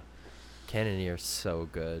 Yeah. Cannoneer's so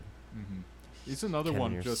good. He's another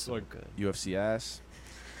one Cannonier's just so like good. UFC ass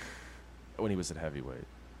when he was at heavyweight.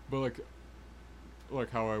 But like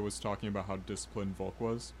how I was talking about how disciplined Volk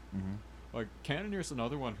was. Like Cannonier's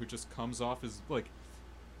another one who just comes off as like,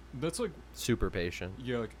 that's like Super patient.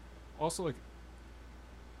 yeah, like also like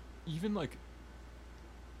even like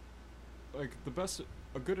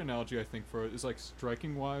a good analogy I think for it is like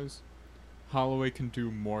striking wise, Holloway can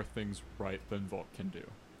do more things right than Volk can do.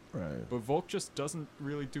 Right. But Volk just doesn't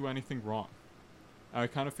really do anything wrong. I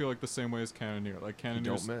kind of feel like the same way as Cannonier. Like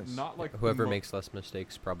Cannonier's don't miss. not like Whoever makes less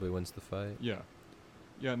mistakes probably wins the fight. Yeah,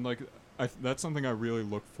 and like that's something I really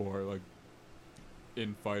look for like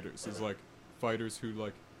in fighters is like fighters who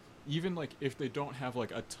like even like if they don't have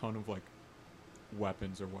like a ton of like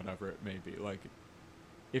weapons or whatever it may be, like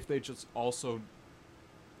if they just also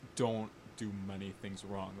don't do many things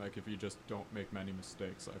wrong, like if you just don't make many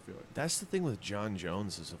mistakes, I feel like That's the thing with John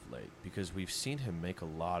Jones as of late, because we've seen him make a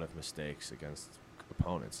lot of mistakes against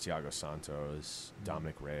opponents. Thiago Santos,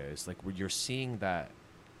 Dominic Reyes. Like you're seeing that,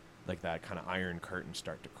 like that kind of iron curtain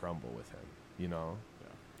start to crumble with him. You know.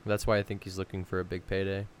 That's why I think he's looking for a big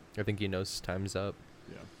payday. I think he knows his time's up.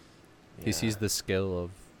 He sees the skill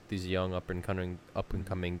of these young up and coming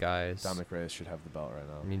guys. Dominic Reyes should have the belt right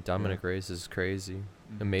now. I mean, Dominic Reyes is crazy.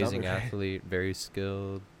 Amazing athlete, very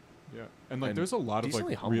skilled. Yeah, and like there's a lot of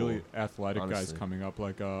like really athletic guys honestly. coming up,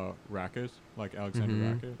 like Rackett, like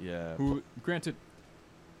Alexander Rackett. Yeah. Who, granted,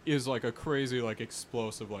 is like a crazy, like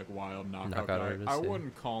explosive, like wild knockout guy. artist, I yeah.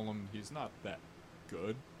 wouldn't call him. He's not that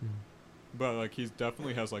good, but like he's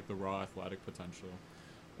definitely has like the raw athletic potential.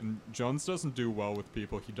 And Jones doesn't do well with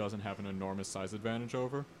people he doesn't have an enormous size advantage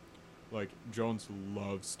over. Like Jones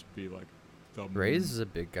loves to be like the Reyes is a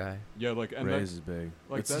big guy. Yeah, like and Reyes is big.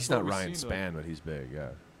 like, that's he's what not we've Ryan seen, Spann, but he's big. Yeah.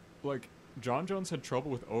 like John Jones had trouble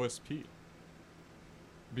with OSP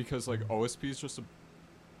because like OSP is just a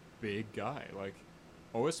big guy. Like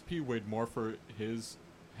OSP weighed more for his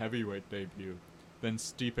heavyweight debut than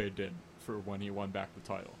Stipe did for when he won back the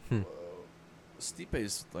title.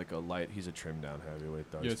 Stipe's like a light. He's a trimmed down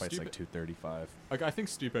heavyweight though. Yeah, His fight's Stipe- like 235. Like I think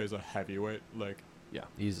Stipe is a heavyweight. Like Yeah.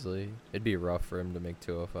 Easily. It'd be rough for him to make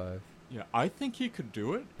 205. yeah, I think he could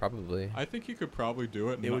do it. Probably. I think he could probably do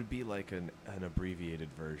it. It would be like an abbreviated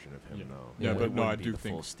version of him, Yeah. though. Yeah, Yeah. but It no, I wouldn't be do the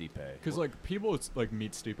think full Stipe. because like people like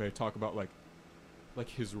meet Stipe talk about like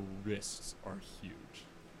his wrists are huge.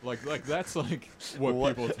 Like that's like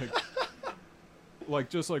what people think. Like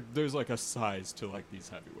just like there's like a size to like these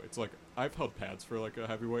heavyweights. Like I've held pads for like a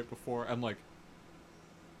heavyweight before, and like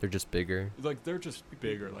They're just bigger. they're just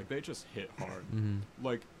bigger. Like they just hit hard.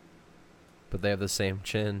 Like But they have the same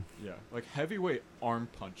chin. yeah, like heavyweight arm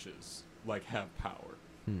punches like have power.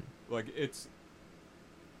 Like it's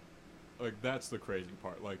like that's the crazy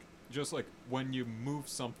part. Like just like when you move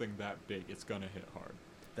something that big, it's gonna hit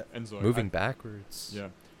hard. And so Moving backwards.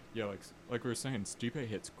 Yeah, like we were saying, Stipe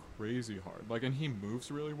hits crazy hard. Like, and he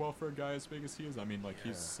moves really well for a guy as big as he is. I mean, like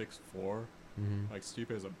he's 6'4". Like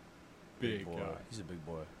Stipe is a big boy. guy. He's a big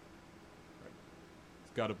boy.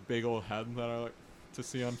 He's got a big old head that I like to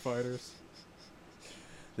see on fighters.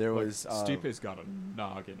 There Like, was Stipe's got a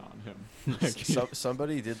noggin on him. Like,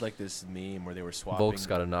 somebody did like this meme where they were swapping. Volk's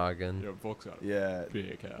got a noggin. yeah, Volk's got a Yeah,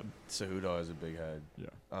 big head. Cejudo has a big head.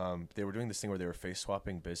 Yeah. They were doing this thing where they were face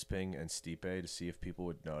swapping Bisping and Stipe to see if people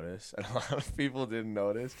would notice, and a lot of people didn't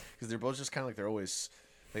notice because they're both just kind of like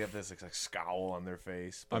they have this like scowl on their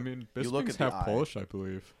face. I But mean, you look Bisping's at the half eye. Polish, I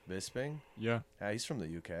believe. Bisping, Yeah. yeah, he's from the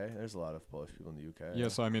UK. There's a lot of Polish people in the UK. Yeah,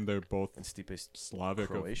 so I mean, they're both and Stipe's Slavic.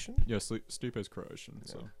 Croatian. Yeah, Stipe's Croatian.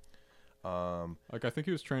 Yeah. So, Um, like, I think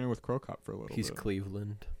he was training with Krokop for a little He's bit.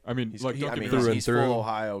 Cleveland. I mean, he's, like, he, don't I get mean, me he's, wrong. he's through. full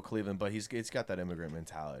Ohio, Cleveland, but he's got that immigrant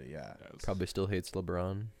mentality. Yeah, Probably still hates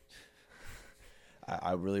LeBron.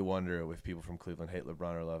 I really wonder if people from Cleveland hate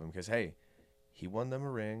LeBron or love him because hey, he won them a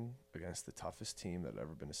ring against the toughest team that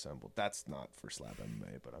ever been assembled. That's not for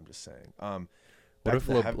SlabMMA, but I'm just saying. What if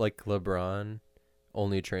like LeBron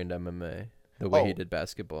only trained MMA the way he did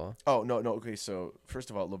basketball? Oh no. Okay, so first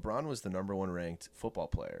of all, LeBron was the #1 ranked football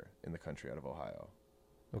player in the country out of Ohio.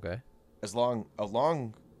 Okay.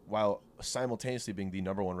 along while simultaneously being the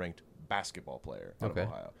number 1 ranked basketball player out Okay. of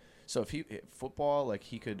Ohio. So if football, like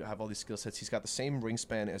he could have all these skill sets. He's got the same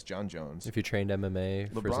wingspan as John Jones. If you trained MMA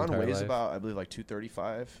for his LeBron entire weighs life. about, I believe, like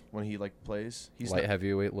 235 when he like plays. He's light not,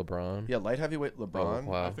 heavyweight LeBron. yeah, light heavyweight LeBron.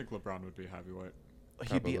 Oh, wow. I think LeBron would be heavyweight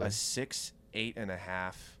He'd be Probably. a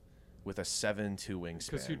 6'8.5" with a 7'2" wingspan.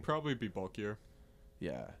 because he'd probably be bulkier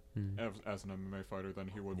yeah. Hmm. as an MMA fighter than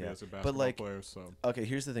he would be Yeah. as a But, basketball like, player. So Okay,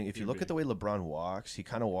 here's the thing. If you He'd look be- at the way LeBron walks, he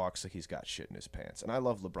kind of walks like he's got shit in his pants. And I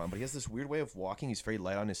love LeBron, but he has this weird way of walking. He's very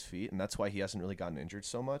light on his feet, and that's why he hasn't really gotten injured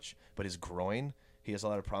so much. But his groin, he has a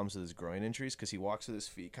lot of problems with his groin injuries because he walks with his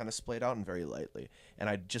feet kind of splayed out and very lightly. And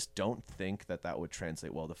I just don't think that would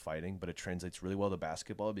translate well to fighting, but it translates really well to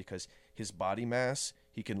basketball because his body mass,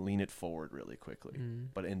 he can lean it forward really quickly. Mm.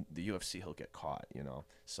 But in the UFC, he'll get caught, you know?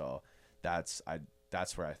 So that's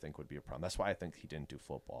where I think would be a problem. That's why I think he didn't do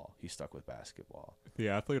football. He stuck with basketball. the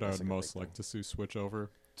athlete I That's would like a most big like thing. to see switch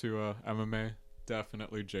over to MMA,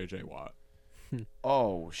 definitely JJ Watt.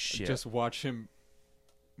 Oh, shit. Just watch him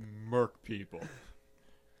murk people.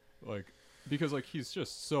 Like, because like he's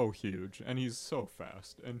just so huge and he's so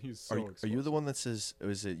fast and he's so Are you the explosive. one that says,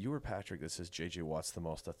 is it you or Patrick that says JJ Watt's the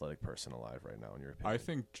most athletic person alive right now, in your opinion? I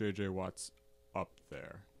think JJ Watt's up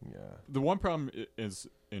there. Yeah, The one problem is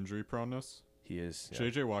injury proneness. he is. Yeah.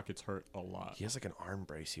 JJ Watt gets hurt a lot. He has like an arm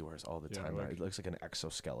brace he wears all the Yeah, time. like- It looks like an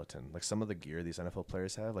exoskeleton. Like some of the gear these NFL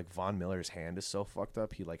players have, like Von Miller's hand is so fucked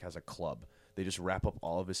up, he like has a club. They just wrap up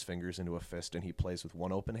all of his fingers into a fist and he plays with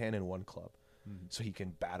one open hand and one club. Mhm. So he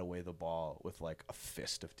can bat away the ball with like a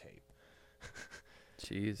fist of tape.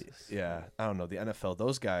 Jesus. Yeah, I don't know. The NFL,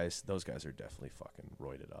 those guys are definitely fucking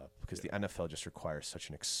roided up because Yeah. the NFL just requires such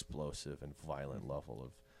an explosive and violent level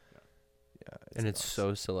of. Yeah, And it's nuts.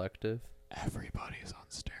 so selective. Everybody's on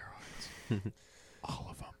steroids. All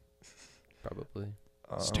of them. Probably.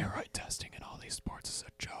 Steroid testing in all these sports is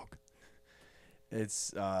a joke.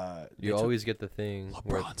 It's You always get the thing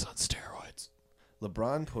where LeBron's on steroids.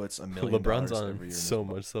 LeBron puts $1 million LeBron's every year on in his so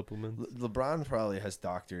body. much supplements. LeBron probably has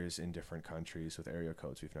doctors in different countries with area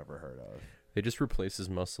codes we've never heard of. They just replace his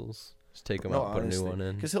muscles. Just take them No, out, put a new one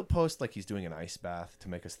in. Because he'll post like he's doing an ice bath to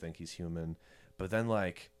make us think he's human. But then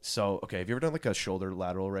okay, have you ever done like a shoulder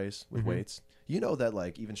lateral raise with Mhm. weights? You know that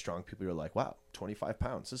like even strong people are like, wow, 25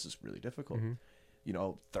 pounds, this is really difficult. Mhm.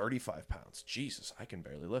 35 pounds, Jesus, I can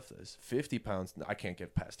barely lift this. 50 pounds, I can't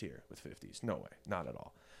get past here with 50s. No way, not at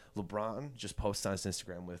all. LeBron just posts on his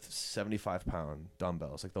Instagram with 75-pound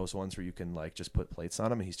dumbbells, like those ones where you can like just put plates on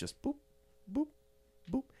them, and he's just boop, boop,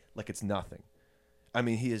 boop, like it's nothing. I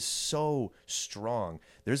mean, he is so strong.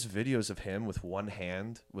 There's videos of him with one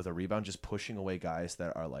hand with a rebound just pushing away guys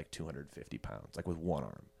that are like 250 pounds, like with one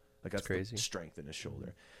arm. Like that's crazy. the strength in his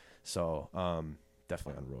shoulder. So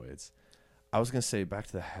definitely on roids. I was going to say back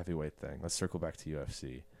to the heavyweight thing. Let's circle back to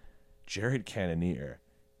UFC. Jared Cannonier.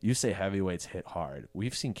 You say heavyweights hit hard.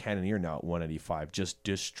 We've seen Cannonier now at 185 just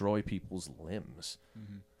destroy people's limbs.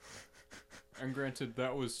 Mm-hmm. And granted,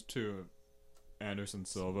 that was to Anderson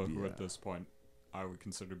Silva, who Yeah. at this point I would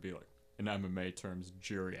consider to be like, in MMA terms,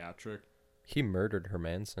 geriatric. He murdered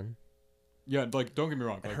Hermanson. Yeah, like don't get me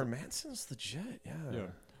wrong. And Like, Hermanson's legit, yeah. yeah,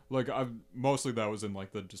 like I've mostly that was in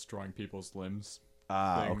like the destroying people's limbs.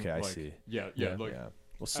 Ah, thing, okay, I like, see. Yeah, Yeah. like. Yeah.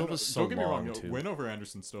 Well, I don't Silva's know, so don't get me long, wrong. too. Win over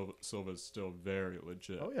Anderson Silva is still very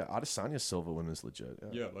legit. Oh, yeah. Adesanya Silva win is legit.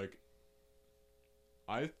 Yeah, like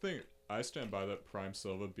I think I stand by that. Prime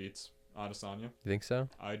Silva beats Adesanya. You think so?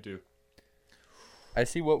 I do. I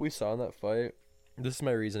see what we saw in that fight. This is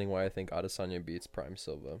my reasoning why I think Adesanya beats Prime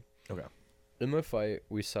Silva. Okay. In the fight,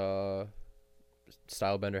 we saw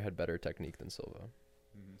Stylebender had better technique than Silva.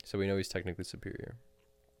 Mhm. So we know he's technically superior.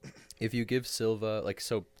 If you give Silva,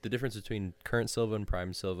 so the difference between current Silva and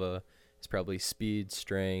Prime Silva is probably speed,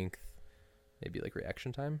 strength, maybe like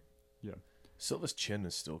reaction time. Silva's chin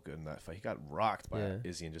is still good in that fight. He got rocked by Yeah.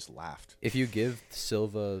 Izzy and just laughed. If you give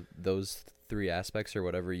Silva those three aspects or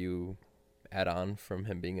whatever you add on from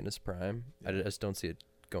him being in his prime, I Yeah. just don't see it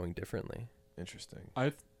going differently. Interesting.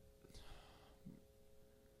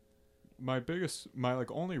 My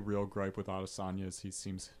only real gripe with Adesanya is he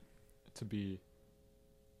seems to be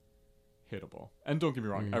hittable. And don't get me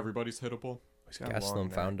wrong, Mhm. everybody's hittable. He's got a long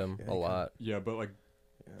Gastelum found neck. him Yeah, a he can- lot. Yeah, but like,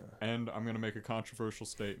 Yeah. and I'm gonna make a controversial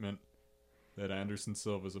statement that Anderson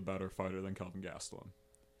Silva is a better fighter than Kelvin Gastelum.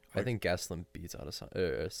 I think Gastelum beats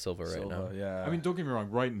Silva right now. Yeah. I mean, don't get me wrong,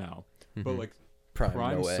 right now, but Mhm. like Prime,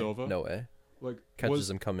 Prime no way. Silva? No way. Catches was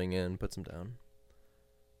him coming in, puts him down.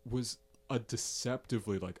 a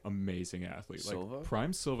deceptively like amazing athlete. Silva? Like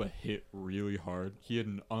Prime Silva hit really hard. He had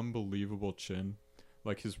an unbelievable chin,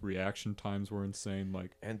 Like his reaction times were insane.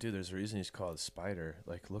 Like, And dude, there's a reason he's called Spider.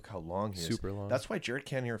 Like, look how long he is. Super long. That's why Jared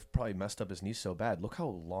Cannonier probably messed up his knee so bad. Look how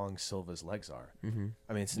long Silva's legs are. Mm-hmm.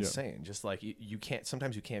 I mean, it's Yeah. insane. Just like you can't.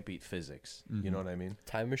 Sometimes you can't beat physics. You know what I mean?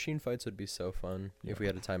 Time machine fights would be so fun if we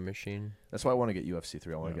had a time machine. That's why I want to get UFC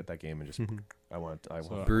 3. I want to Yeah. get that game and just. I want.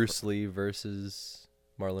 So- Bruce Lee versus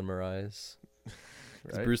Marlon Moraes.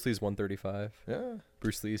 'Cause Right? Bruce Lee's 135. Yeah.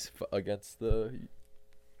 Bruce Lee's against the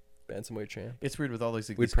bantamweight champ. It's weird with all these.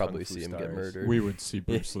 Like, We'd these kung probably fu see him stars. get murdered. we would see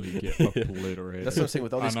Bruce Lee get obliterated. That's what I'm saying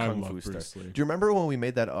with all these And I kung love fu Bruce stars. Lee. Do you remember when we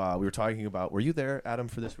made that? We were talking about. Were you there, Adam,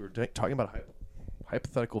 for this? We were talking about a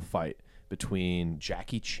hypothetical fight between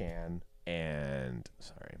Jackie Chan and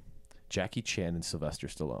Sylvester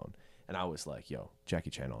Stallone, and I was like, "Yo, Jackie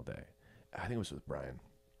Chan all day." I think it was with Brian,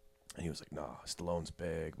 and he was like, "Nah, Stallone's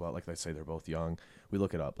big." Well, like they say, they're both young. We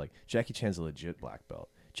look it up. Like Jackie Chan's a legit black belt.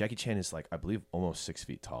 Jackie Chan is like, I believe, almost 6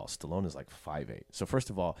 feet tall. Stallone is like 5'8". So first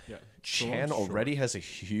of all, Yeah, Chan Stallone's already has a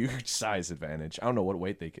huge size advantage. I don't know what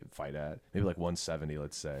weight they could fight at. Maybe like 170,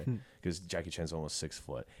 let's say, because Jackie Chan's almost 6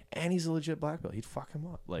 foot, and he's a legit black belt. He'd fuck him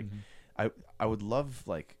up. Like, I would love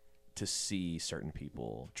like to see certain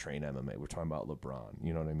people train MMA. We're talking about LeBron.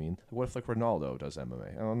 You know what I mean? What if like Ronaldo does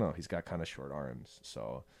MMA? I don't know. He's got kind of short arms,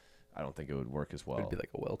 so I don't think it would work as well. It'd be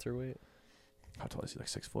like a welterweight. How tall is he? Like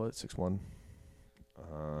 6 foot, 6'1"?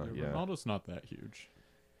 Yeah. Ronaldo's not that huge.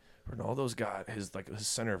 Ronaldo's got his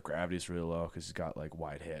center of gravity is really low because he's got like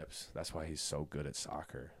wide hips. That's why he's so good at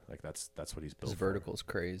soccer. Like that's what he's built. His for. vertical's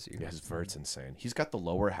crazy. Yeah, his vert's insane. He's got the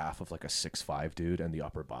lower half of like a 6'5" dude and the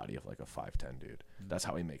upper body of like a 5'10" dude. That's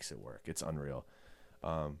how he makes it work. It's unreal.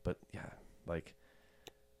 But yeah, like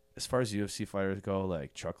as far as UFC fighters go,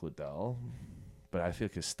 like Chuck Liddell, but I feel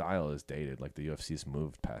like his style is dated. Like the UFC's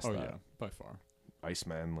moved past Oh that. yeah, by far.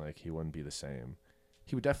 Iceman, like he wouldn't be the same.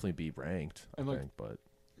 He would definitely be ranked, I And, like, think, but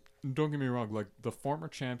Don't get me wrong. Like the former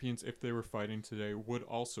champions, if they were fighting today, would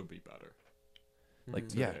also be better. like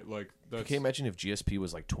Mhm. yeah. Today. Like that's Can you imagine if GSP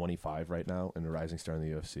was like 25 right now and a rising star in the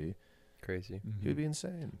UFC? Crazy. He would be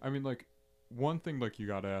insane. I mean, like one thing like you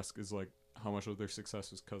gotta ask is like how much of their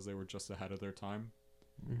success was because they were just ahead of their time.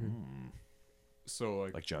 So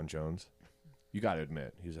like Like John Jones. You got to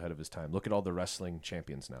admit, he's ahead of his time. Look at all the wrestling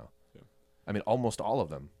champions now. Yeah. I mean, almost all of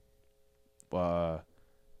them.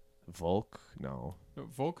 Volk, no.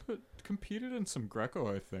 Volk competed in some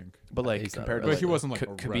Greco, I think. But like He's not a compared to But like, he wasn't like a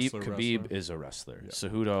Khabib, wrestler. Khabib wrestler. is a wrestler. Yeah.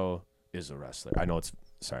 Cejudo is a wrestler. I know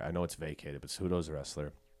it's vacated, but Cejudo's a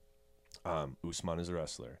wrestler. Usman is a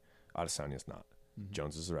wrestler. Adesanya's not. Mhm.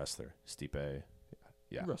 Jones is a wrestler. Stipe,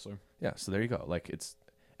 yeah. Wrestler. Yeah, so there you go. Like it's,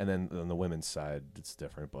 and then on the women's side, it's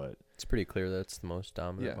different. But It's pretty clear that's the most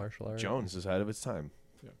dominant Yeah. martial art. Jones is ahead of its time.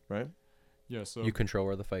 Yeah. Right. Yeah. So You control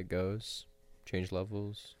where the fight goes, change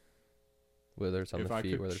levels, whether it's on if the I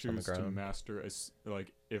feet, could whether it's on the choose to ground. master,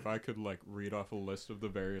 like if I could like read off a list of the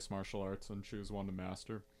various martial arts and choose one to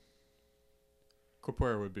master,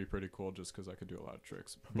 capoeira would be pretty cool just because I could do a lot of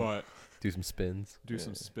tricks, but Do some spins. do Yeah.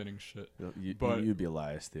 some spinning shit. But you'd be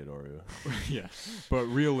Elias Theodoru. Yeah, but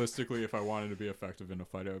realistically, if I wanted to be effective in a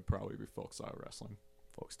fight, it would probably be folk style wrestling.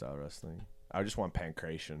 Folk style wrestling. I just want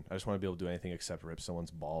pancration. I just want to be able to do anything except rip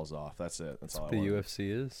someone's balls off. That's it. That's That's all what I the want.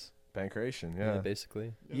 UFC is. Pancration, Yeah, yeah.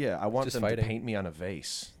 basically. Yeah, I want Just them fighting. to paint me on a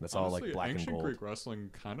vase. That's all Honestly, like black and ancient gold. Greek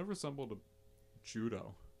wrestling kind of resembled a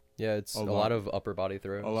judo. Yeah, it's A a lot. lot of upper body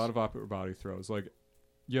throws. A lot of upper body throws. Like,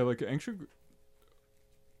 yeah, like ancient.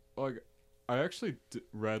 Like, I actually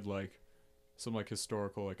read like some like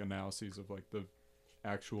historical like analyses of like the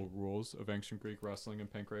actual rules of ancient Greek wrestling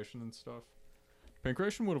and pancration and stuff.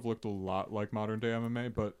 Pancration would have looked a lot like modern day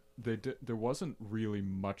MMA, but there wasn't really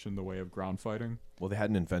much in the way of ground fighting. Well, they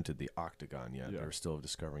hadn't invented the octagon yet. Yeah. They were still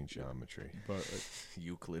discovering geometry. But like,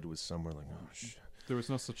 Euclid was somewhere like, oh shit. there was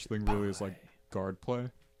no such thing really as like guard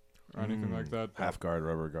play or anything like that. Half guard,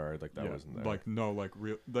 rubber guard, like that Yeah, wasn't there. like no like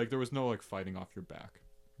real like there was no like fighting off your back.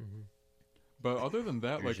 Mhm. But other than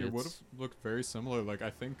that, like it would have Jiu-jitsu. looked very similar. Like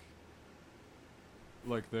I think,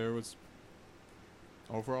 like there was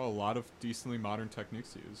overall a lot of decently modern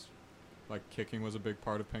techniques used. Like kicking was a big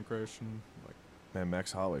part of pancration. Like Man,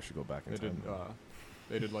 Max Holloway should go back in they time. did,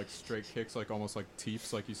 they did like straight kicks, like almost like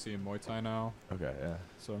teeps, like you see in Muay Thai now. Okay, yeah.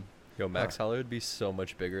 So Yo, Max Holloway would be so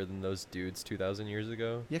much bigger than those dudes 2,000 years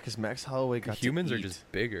ago. Yeah, because Max Holloway got Humans to are eat. just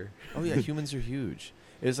bigger. Oh yeah, humans are huge.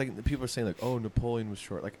 It's like people are saying like, oh, Napoleon was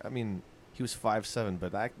short. Like, I mean, he was 5'7",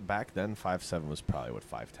 but back then 5'7" was probably what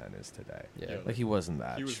 5'10" is today. Yeah. Like he wasn't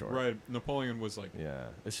that he was short. right. Napoleon was like Yeah,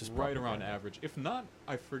 it's just right around propaganda. average, if not,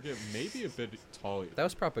 I forget, maybe a bit taller. That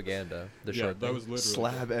was propaganda. The yeah, short that thing. was literally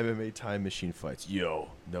Slab MMA time machine fights. Yo,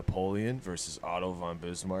 Napoleon versus Otto von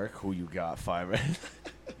Bismarck. Who you got? 5?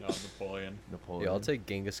 No, Napoleon. Napoleon. Yeah, I'll take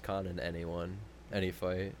Genghis Khan in any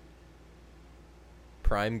fight.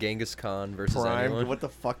 Prime Genghis Khan versus anyone. What the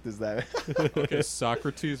fuck does that? Okay,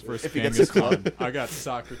 Socrates versus If he gets Genghis a club. Khan. I got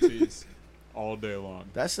Socrates all day long.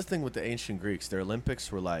 That's the thing with the ancient Greeks. Their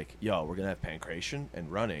Olympics were like, yo, we're gonna have pancration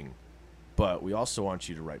and running, but we also want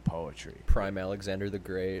you to write poetry. Prime Alexander the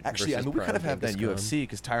Great. Actually, I versus mean, we kind of Prime have that in Genghis Khan. UFC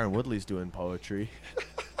because Tyron Woodley's doing poetry.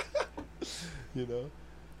 You know?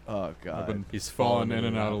 Oh I've god. been He's falling in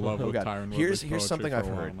and out of love Oh with god. Tyron Here's Woodley's something poetry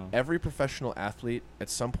I've for a heard. while now. Every professional athlete at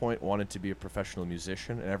some point wanted to be a professional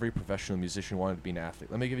musician, and every professional musician wanted to be an athlete.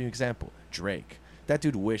 Let me give you an example. Drake. That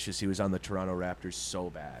dude wishes he was on the Toronto Raptors so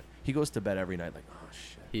bad. He goes to bed every night like, oh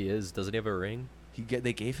shit. He is. Doesn't he have a ring?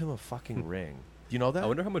 They gave him a fucking ring. You know that? I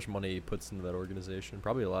wonder how much money he puts into that organization.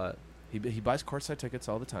 Probably a lot. He buys courtside tickets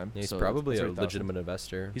all the time. Yeah, he's so probably that's a 30,000. legitimate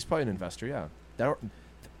investor. He's probably an investor, yeah.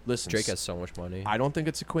 Listen, Drake has so much money. I don't think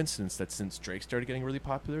it's a coincidence that since Drake started getting really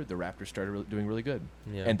popular, the Raptors started doing really good.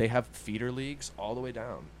 Yeah. And they have feeder leagues all the way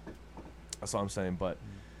down. That's all I'm saying. But,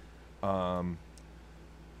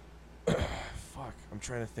 fuck, I'm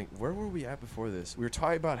trying to think. Where were we at before this? We were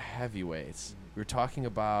talking about heavyweights. We were talking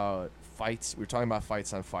about fights. We were talking about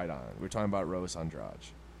fights on Fight On. We were talking about Rose Andrade.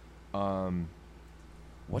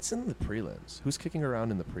 What's in the prelims? Who's kicking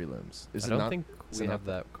around in the prelims? I don't think we have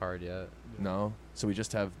that card yet. No? So we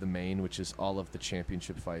just have the main, which is all of the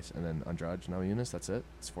championship fights, and then Andrade Namajunas, that's it?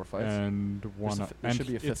 It's 4 fights? And one. There should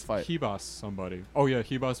be a fifth it's fight. Hebos somebody. Oh yeah,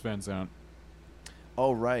 Hebos Van Zandt.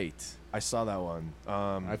 Oh, right. I saw that one.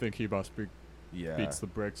 I think Hebos yeah. beats the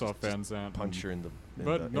brakes off Van Zandt. Punch her in the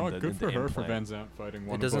But no, good for her for implant. Van Zandt fighting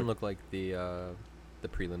one. It doesn't look like the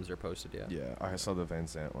prelims are posted yet. Yeah, I saw the Van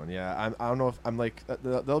Zandt one. Yeah, I don't know if I'm like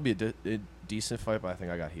that'll be a decent fight, but I think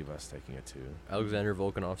I got Hebos taking it too. Alexander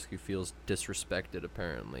Volkanovski feels disrespected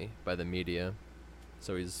apparently by the media,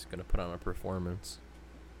 so he's gonna put on a performance.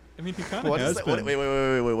 I mean, he kind What of is has that? been. Wait.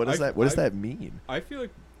 What does I- that? What does I- that mean? I feel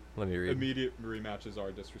like Let me read. immediate rematches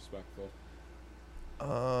are disrespectful.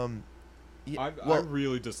 Yeah, I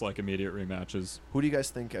really dislike immediate rematches. who do you guys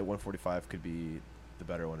think at 145 could be the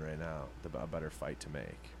better one right now? A better fight to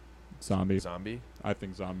make? Zombie. Zombie. I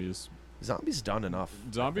think Zombie is. Zombie's done enough.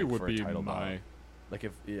 I Zombie think, would for a be title my. bout. Like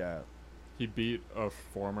if He beat a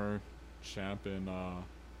former champ in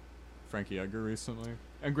Frankie Edgar recently,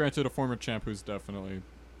 and granted, a former champ who's definitely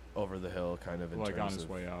over the hill kind of in like terms on his of,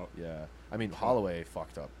 way out. Yeah, I mean Holloway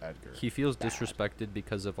fucked up Edgar. He feels Bad. disrespected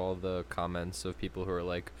because of all the comments of people who are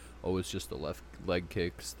like, "Oh, it's just the left leg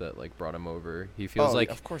kicks that like brought him over." He feels like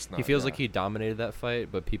of course not. he feels yeah. like he dominated that fight,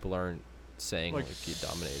 but people aren't saying Like, like he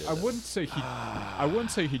dominated. I it. wouldn't say he. I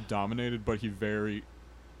wouldn't say he dominated, but he very,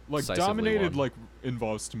 like Decisively dominated. won. Like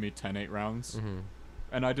involves to me 10-8 rounds, Mm-hmm.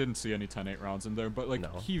 and I didn't see any 10-8 rounds in there. But like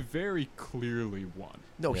No. he very clearly won.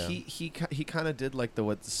 No, Yeah. he kind of did like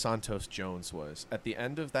what Santos Jones was. At the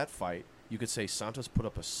end of that fight, you could say Santos put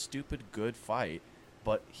up a stupid good fight,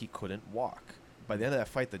 but he couldn't walk. By the end of that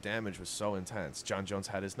fight, the damage was so intense. John Jones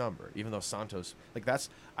had his number, even though Santos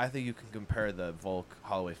I think you can compare the Volk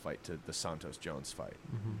Holloway fight to the Santos Jones fight.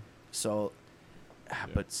 Mm-hmm. So, Yeah.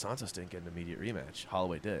 but Santos didn't get an immediate rematch.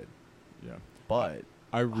 Holloway did, Yeah, but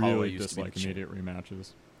I Holloway really used to be the dislike champ. immediate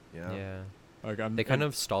rematches. you know, Yeah, Like I'm. they kind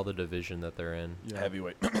of stall the division that they're in. yeah.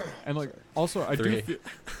 heavyweight. And like also, I do. Three. Feel,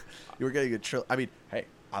 You were getting a trill. I mean, hey,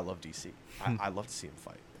 I love DC. I love to see him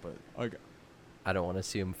fight, but like I don't want to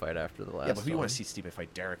see him fight after the last. yeah, but who you one. want to see Stephen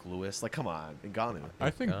fight? Derek Lewis? Like, come on, Ngannou. I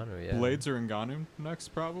think Ngannou, yeah. Blades or Ngannou next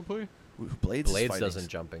probably. Blades is Blades fighting doesn't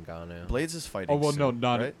jump Ngannou. Blades is fighting. Oh well, no, soon,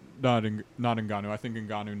 not right? not Ngannou. I think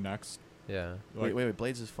Ngannou next. Yeah. Like, Wait.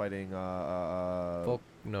 Blades is fighting. No.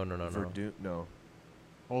 Verdun. No.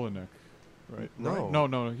 Olenek, right? No. Right?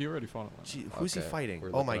 No. He already fought it. Gee, who's he Okay, fighting? we're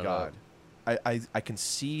Oh my looking it up. God, I can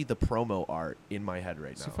see the promo art in my head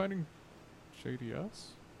right Is now. he fighting JDS?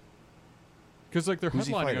 Because like they're Who's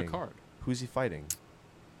he headlining a fighting? card. Who's he fighting?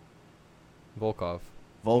 Volkov.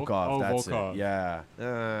 Volkov. Oh, That's Volkov. it.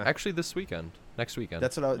 Yeah. Actually, next weekend. That's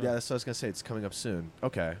what that's what I was gonna say. It's coming up soon.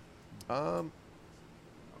 Okay.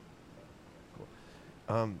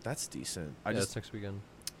 Cool. That's decent. it's next weekend.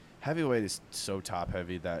 Heavyweight is so top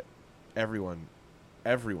heavy that everyone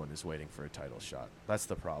is waiting for a title shot. That's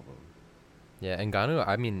the problem. Yeah, Ngannou.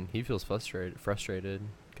 I mean, he feels frustrated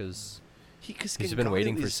because He's been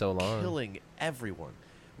waiting for so long. Killing everyone.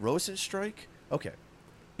 Rosenstrike. Okay.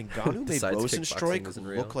 Ngannou made Besides Rosenstrike kickboxing isn't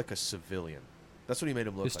look real. like a civilian. That's what he made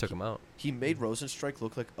him He look just like. took him out. He made Rosenstrike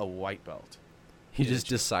look like a white belt. He Yeah, just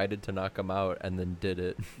true. decided to knock him out and then did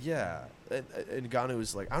it. Yeah. And Ngannou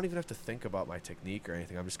was like, I don't even have to think about my technique or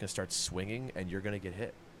anything. I'm just going to start swinging and you're going to get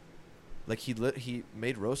hit. Like he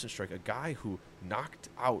made Rosenstrike, a guy who knocked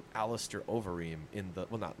out Alistair Overeem in the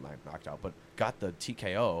not knocked out, but got the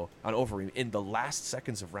TKO on Overeem in the last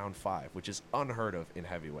seconds of round 5, which is unheard of in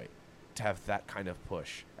heavyweight. To have that kind of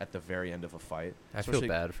push at the very end of a fight. I feel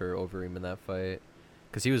bad for Overeem in that fight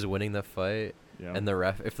because he was winning the fight, Yeah. and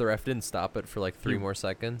if the ref didn't stop it for like 3 more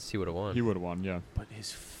seconds, he would have won. He would have won, yeah. But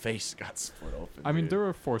his face got split open. I mean, dude. there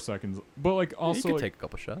were 4 seconds, but like also he could like, take a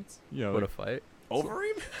couple shots. yeah, What like, a fight!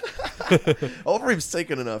 Overeem? Overeem's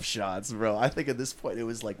taking enough shots, bro. I think at this point it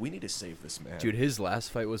was like, we need to save this man. Dude, his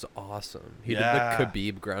last fight was awesome. He Yeah. did the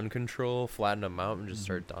Khabib ground control, flatten him out, and just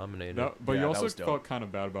start dominating. but Yeah, you that also was dope. felt kind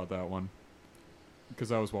of bad about that one because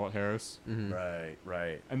that was Walt Harris, Mhm.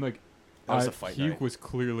 Right. and like That was a fight he night. was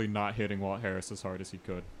clearly not hitting Walt Harris as hard as he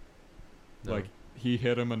could. No. Like he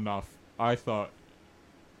hit him enough. I thought,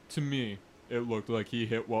 to me, it looked like he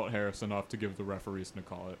hit Walt Harris enough to give the ref a reason to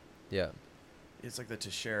call it. Yeah. It's like the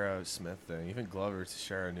Teixeira Smith thing. Even Glover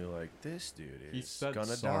Teixeira knew, like, this dude He is said gonna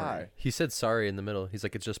sorry. die. He said sorry in the middle. He's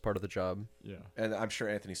like, it's just part of the job. Yeah. And I'm sure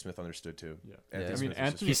Anthony Smith understood too. Yeah. Anthony Yeah. I mean, Smith was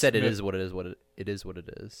Anthony He said it Smith- is what it is. It is what it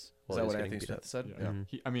is. Is while that he was what getting Anthony beat Smith up. said?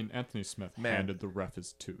 Yeah. Mhm. Anthony Smith Man. handed the ref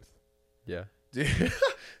his tooth. Yeah. Dude,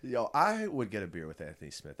 yo, I would get a beer with Anthony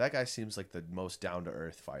Smith. That guy seems like the most down to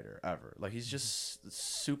earth fighter ever. Like he's just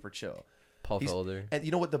super chill. Paul He's- Felder. And you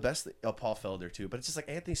know what the best? Paul Felder too. But it's just like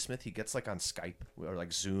Anthony Smith. He gets like on Skype or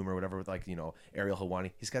like Zoom or whatever with like Ariel Helwani.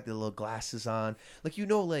 He's got the little glasses on. Like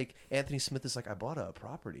like Anthony Smith is like, I bought a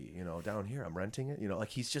property down here. I'm renting it. Like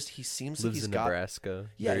he seems like Lives he's in got. Nebraska.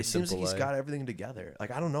 Yeah, Very it seems like simple he's life. got everything together. Like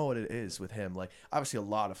I don't know what it is with him. Like obviously a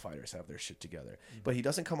lot of fighters have their shit together, but he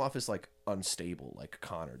doesn't come off as like unstable like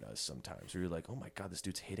Connor does sometimes. Where you're like, oh my god, this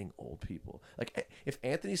dude's hitting old people. Like if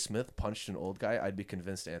Anthony Smith punched an old guy, I'd be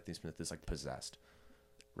convinced Anthony Smith is like possessed.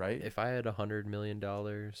 Right? If I had $100 million,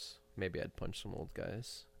 maybe I'd punch some old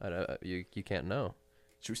guys. You can't know.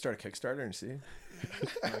 Should we start a Kickstarter and see?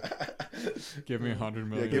 Give me $100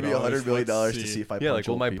 million. Give me $100 million let's to see if I Yeah, punch like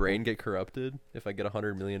will old my people. brain get corrupted if I get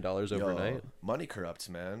 $100 million Yo, overnight? money corrupts,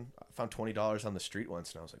 man. I found $20 on the street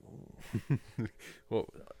once, and I was like, ooh. Well,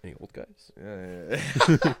 any old guys?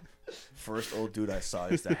 Yeah. First old dude I saw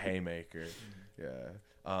is the haymaker.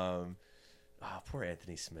 Yeah. Poor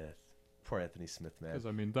Anthony Smith. Poor Anthony Smith, man. Because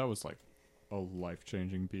I mean, that was like a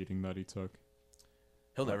life-changing beating that he took.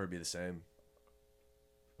 He'll never be the same.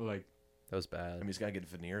 Like That was bad. I mean, he's got to get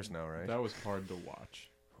veneers now, right? that was hard to watch.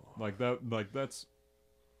 That's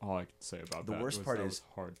all I can say about The that. worst part that is, was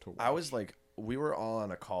hard to watch. I was like, we were all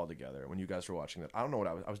on a call together when you guys were watching that. I don't know what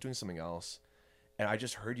I was doing something else, and I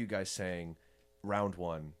just heard you guys saying, round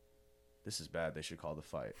 1, this is bad. They should call the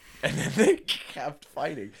fight. And then they kept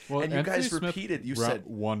fighting. Well, and you Anthony guys Smith repeated. You round said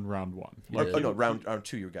round one. Yeah. Oh, no, round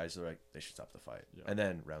 2. You guys are like, they should stop the fight. Yeah. And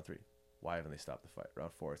then round 3, why haven't they stopped the fight?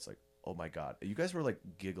 Round 4, it's like, oh my god. You guys were like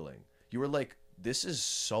giggling. You were like, this is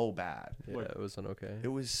so bad. Yeah, Like- it wasn't okay. It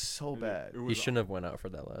was so bad. It He was shouldn't have went out for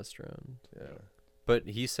that last round. Yeah. But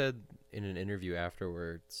he said in an interview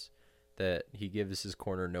afterwards that he gives his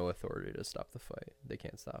corner no authority to stop the fight. They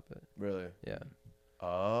can't stop it. Really? Yeah.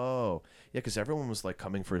 Oh, yeah, because everyone was like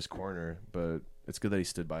coming for his corner, but it's good that he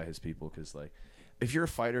stood by his people. Because like, if you're a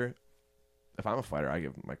fighter, if I'm a fighter, I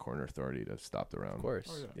give my corner authority to stop the round. Of course.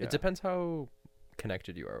 Oh, yeah. Yeah. It depends how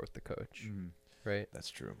connected you are with the coach, Mhm. right? That's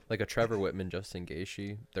true. Like a Trevor Whitman, Justin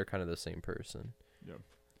Gaethje, they're kind of the same person. Yeah.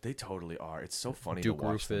 They totally are. It's so funny. Duke to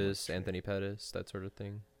watch them, like, Rufus, train. Anthony Pettis, that sort of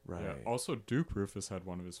thing. Right. Yeah. Also, Duke Rufus had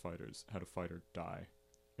a fighter die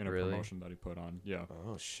in a Really? promotion that he put on. Yeah.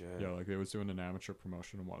 Oh shit. Yeah, like they was doing an amateur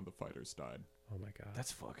promotion and one of the fighters died. Oh my god.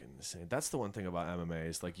 That's fucking insane. That's the one thing about MMA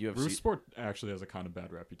is like Roof UFC. sport actually has a kind of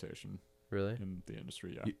bad reputation Really? in the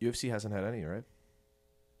industry. Yeah. UFC hasn't had any, right?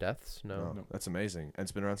 Deaths? No. No. That's amazing, and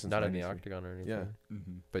it's been around since Not in the 93. octagon or anything. Yeah.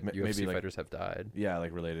 Mm-hmm. But Maybe UFC like- fighters have died. Yeah,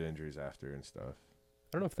 like related injuries after and stuff.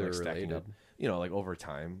 I don't know if they're Like stacking related. up. Like over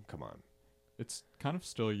time. Come on. It's kind of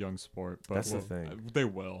still a young sport, but That's the thing. They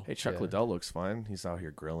will. Hey, Chuck Yeah. Liddell looks fine. He's out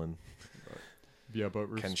here grilling. Yeah, but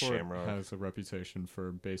Roof Ken sport Shamrock. has a reputation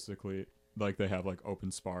for basically like they have like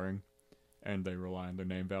open sparring, and they rely on their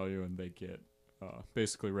name value, and they get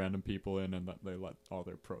basically random people in, and they let all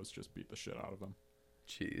their pros just beat the shit out of them.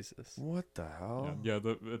 Jesus. What the hell? Yeah,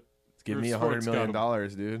 Give me Roof $100 sport's million, got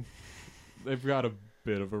dude. they've got a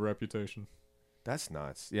bit of a reputation. That's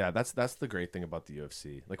nuts. Yeah, that's the great thing about the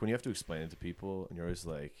UFC. Like when you have to explain it to people, and you're always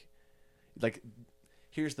like,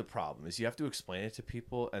 here's the problem: is you have to explain it to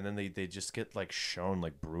people, and then they just get like shown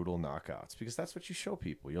like brutal knockouts because that's what you show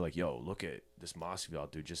people. You're like, yo, look at this Masvidal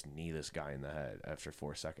dude just knee this guy in the head after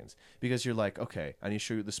 4 seconds because you're like, okay, I need to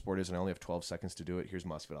show you what the sport is, and I only have 12 seconds to do it. Here's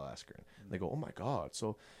Masvidal Askren. They go, oh my god.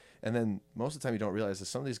 So And then most of the time you don't realize that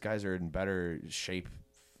some of these guys are in better shape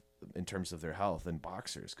in terms of their health than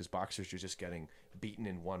boxers, because boxers, you're just getting beaten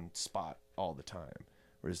in one spot all the time.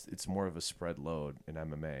 Whereas it's more of a spread load in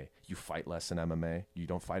MMA. You fight less in MMA. You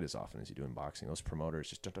don't fight as often as you do in boxing. Those promoters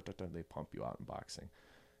just, they pump you out in boxing.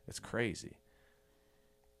 It's crazy.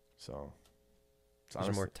 So,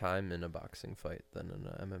 There's more time in a boxing fight than in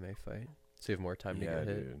an MMA fight. So you have more time to get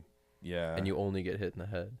hit. Dude. Yeah. And you only get hit in the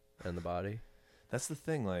head and the body. That's the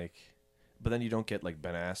thing, like, but then you don't get like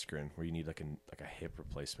Ben Askren, where you need like a hip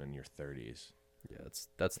replacement in your 30s. Yeah,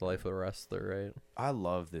 that's the life of a wrestler, right? I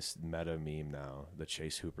love this meta meme now, the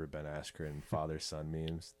Chase Hooper, Ben Askren, father-son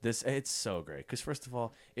memes. It's so great, because first of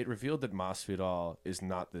all, it revealed that Masvidal is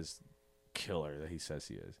not this killer that he says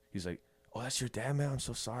he is. He's like, oh, that's your dad, man? I'm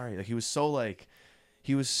so sorry. Like, he was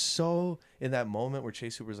so in that moment where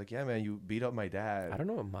Chase Hooper's like, yeah, man, you beat up my dad. I don't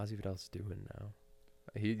know what Masvidal's doing now.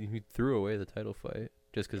 He threw away the title fight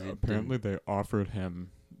just because apparently they offered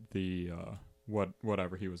him the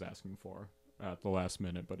whatever he was asking for at the last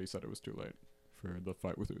minute, but he said it was too late for the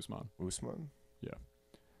fight with Usman. Usman? Yeah.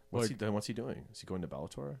 What's he doing? Is he going to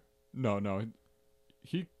Bellator? No.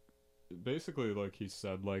 He basically, like, he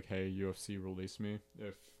said, like, hey, UFC, release me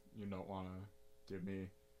if you don't want to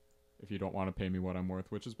pay me what I'm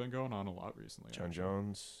worth, which has been going on a lot recently. John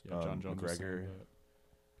Jones, John Jones, McGregor.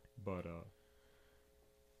 But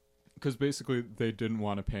because basically they didn't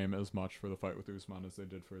want to pay him as much for the fight with Usman as they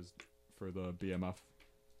did for the BMF,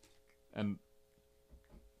 and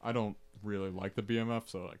I don't really like the BMF,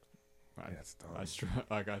 so like, That's dumb.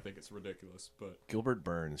 I think it's ridiculous. But Gilbert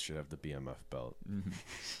Burns should have the BMF belt. Mm-hmm.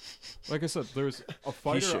 Like I said, there's a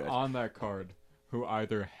fighter on that card who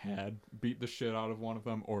either had beat the shit out of one of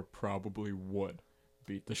them or probably would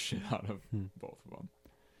beat the shit out of both of them.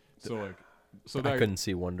 I couldn't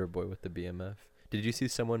see Wonder Boy with the BMF. Did you see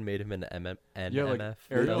someone made him an NMF?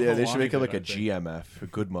 Yeah, they should make him like a GMF, a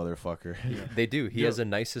good motherfucker. Yeah. They do. He has a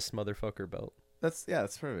nicest motherfucker belt. That's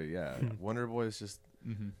perfect. Yeah, Wonder Boy is just.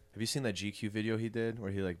 Mm-hmm. Have you seen that GQ video he did where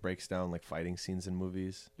he like breaks down like fighting scenes in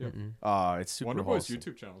movies? Yep. It's super. Wonder Boy's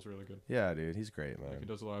YouTube channel is really good. Yeah, dude, he's great, man. Like, he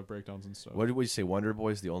does a lot of breakdowns and stuff. What did we say? Wonder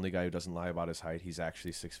Boy's the only guy who doesn't lie about his height. He's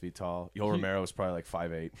actually 6 feet tall. Romero is probably like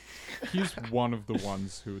 5'8". He's one of the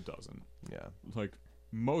ones who doesn't. Yeah. Like,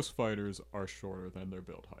 most fighters are shorter than their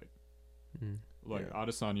build height. Like,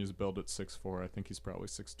 Adesanya's build at 6'4". I think he's probably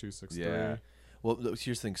 6'2", 6'3". Yeah. Well,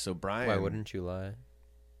 here's the thing. So Brian. Why wouldn't you lie?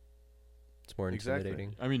 It's more intimidating.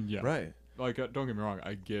 Exactly. I mean, yeah. Right. Like, don't get me wrong,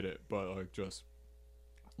 I get it, but like, just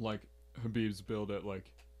like Khabib's build at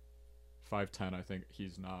like 5'10", I think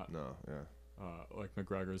he's not. No. Yeah. Like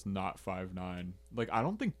McGregor's not 5'9". Like, I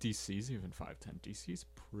don't think DC's even 5'10". DC's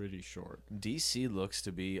pretty short. DC looks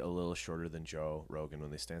to be a little shorter than Joe Rogan when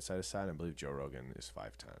they stand side to side. I believe Joe Rogan is 5'10".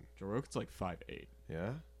 Joe Rogan's like 5'8".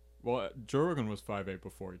 Yeah. Well, Joe Rogan was 5'8"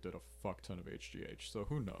 before he did a fuck ton of HGH, so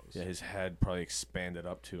who knows? Yeah, his head probably expanded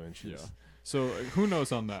up 2 inches. Yeah. So who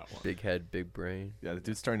knows on that one? Big head, big brain. Yeah, the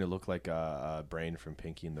dude's starting to look like a brain from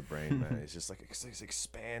Pinky and the Brain, man. He's just like he's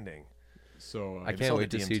expanding. So I can't wait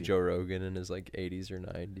to see Joe Rogan in his like 80s or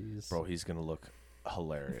 90s. Bro, he's gonna look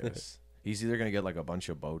hilarious. He's either gonna get like a bunch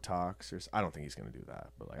of Botox or I don't think he's gonna do that,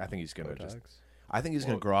 but like I think he's gonna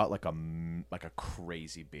gonna grow out like a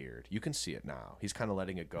crazy beard. You can see it now. He's kind of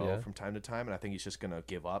letting it go from time to time, and I think he's just gonna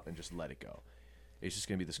give up and just let it go. He's just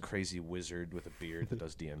gonna be this crazy wizard with a beard that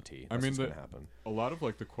does DMT. That's what's gonna happen. A lot of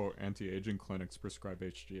like the quote anti-aging clinics prescribe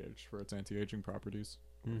HGH for its anti-aging properties.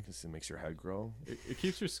 Because it makes your head grow. It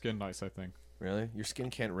keeps your skin nice, I think. Really? Your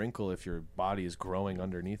skin can't wrinkle if your body is growing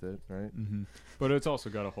underneath it, right? Mm-hmm. But it's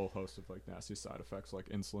also got a whole host of like nasty side effects, like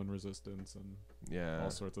insulin resistance and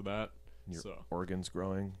all sorts of that. Your organs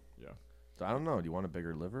growing. Yeah. So I don't know. Do you want a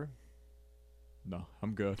bigger liver? No,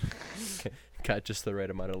 I'm good. Got just the right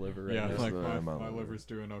amount of liver right now. Yeah, like my liver's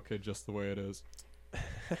doing okay just the way it is.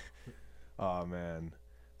 Oh, man.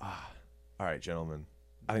 All right, gentlemen.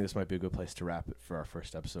 I think this might be a good place to wrap it for our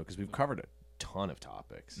first episode because we've covered a ton of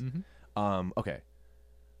topics. Mm-hmm. Okay.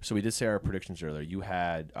 So we did say our predictions earlier. You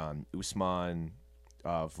had Usman,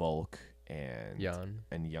 Volk, and Jan.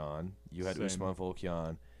 You had Usman, Volk,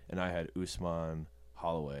 Jan, and I had Usman,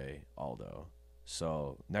 Holloway, Aldo.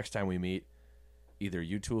 So next time we meet, either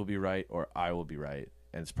you two will be right or I will be right.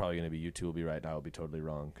 And it's probably going to be you two will be right and I will be totally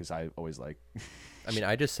wrong because I always like... I mean,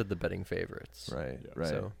 I just said the betting favorites. Right, right.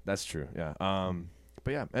 So. That's true, yeah.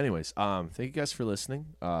 But yeah, anyways, thank you guys for listening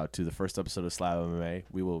to the first episode of SlabMMA.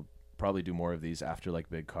 We will probably do more of these after like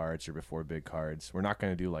big cards or before big cards. We're not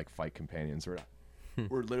going to do like fight companions.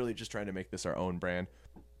 We're literally just trying to make this our own brand.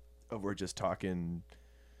 We're just talking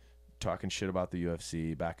talking shit about the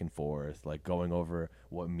UFC back and forth, like going over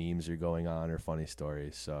what memes are going on or funny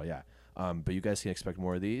stories. So yeah, but you guys can expect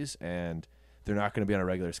more of these, and they're not going to be on a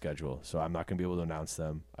regular schedule, so I'm not going to be able to announce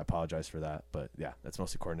them. I apologize for that, but yeah, that's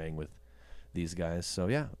mostly coordinating with these guys. So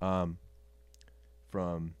yeah,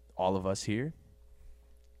 from all of us here,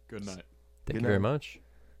 Good night. Thank Good you very night. much.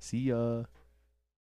 See ya.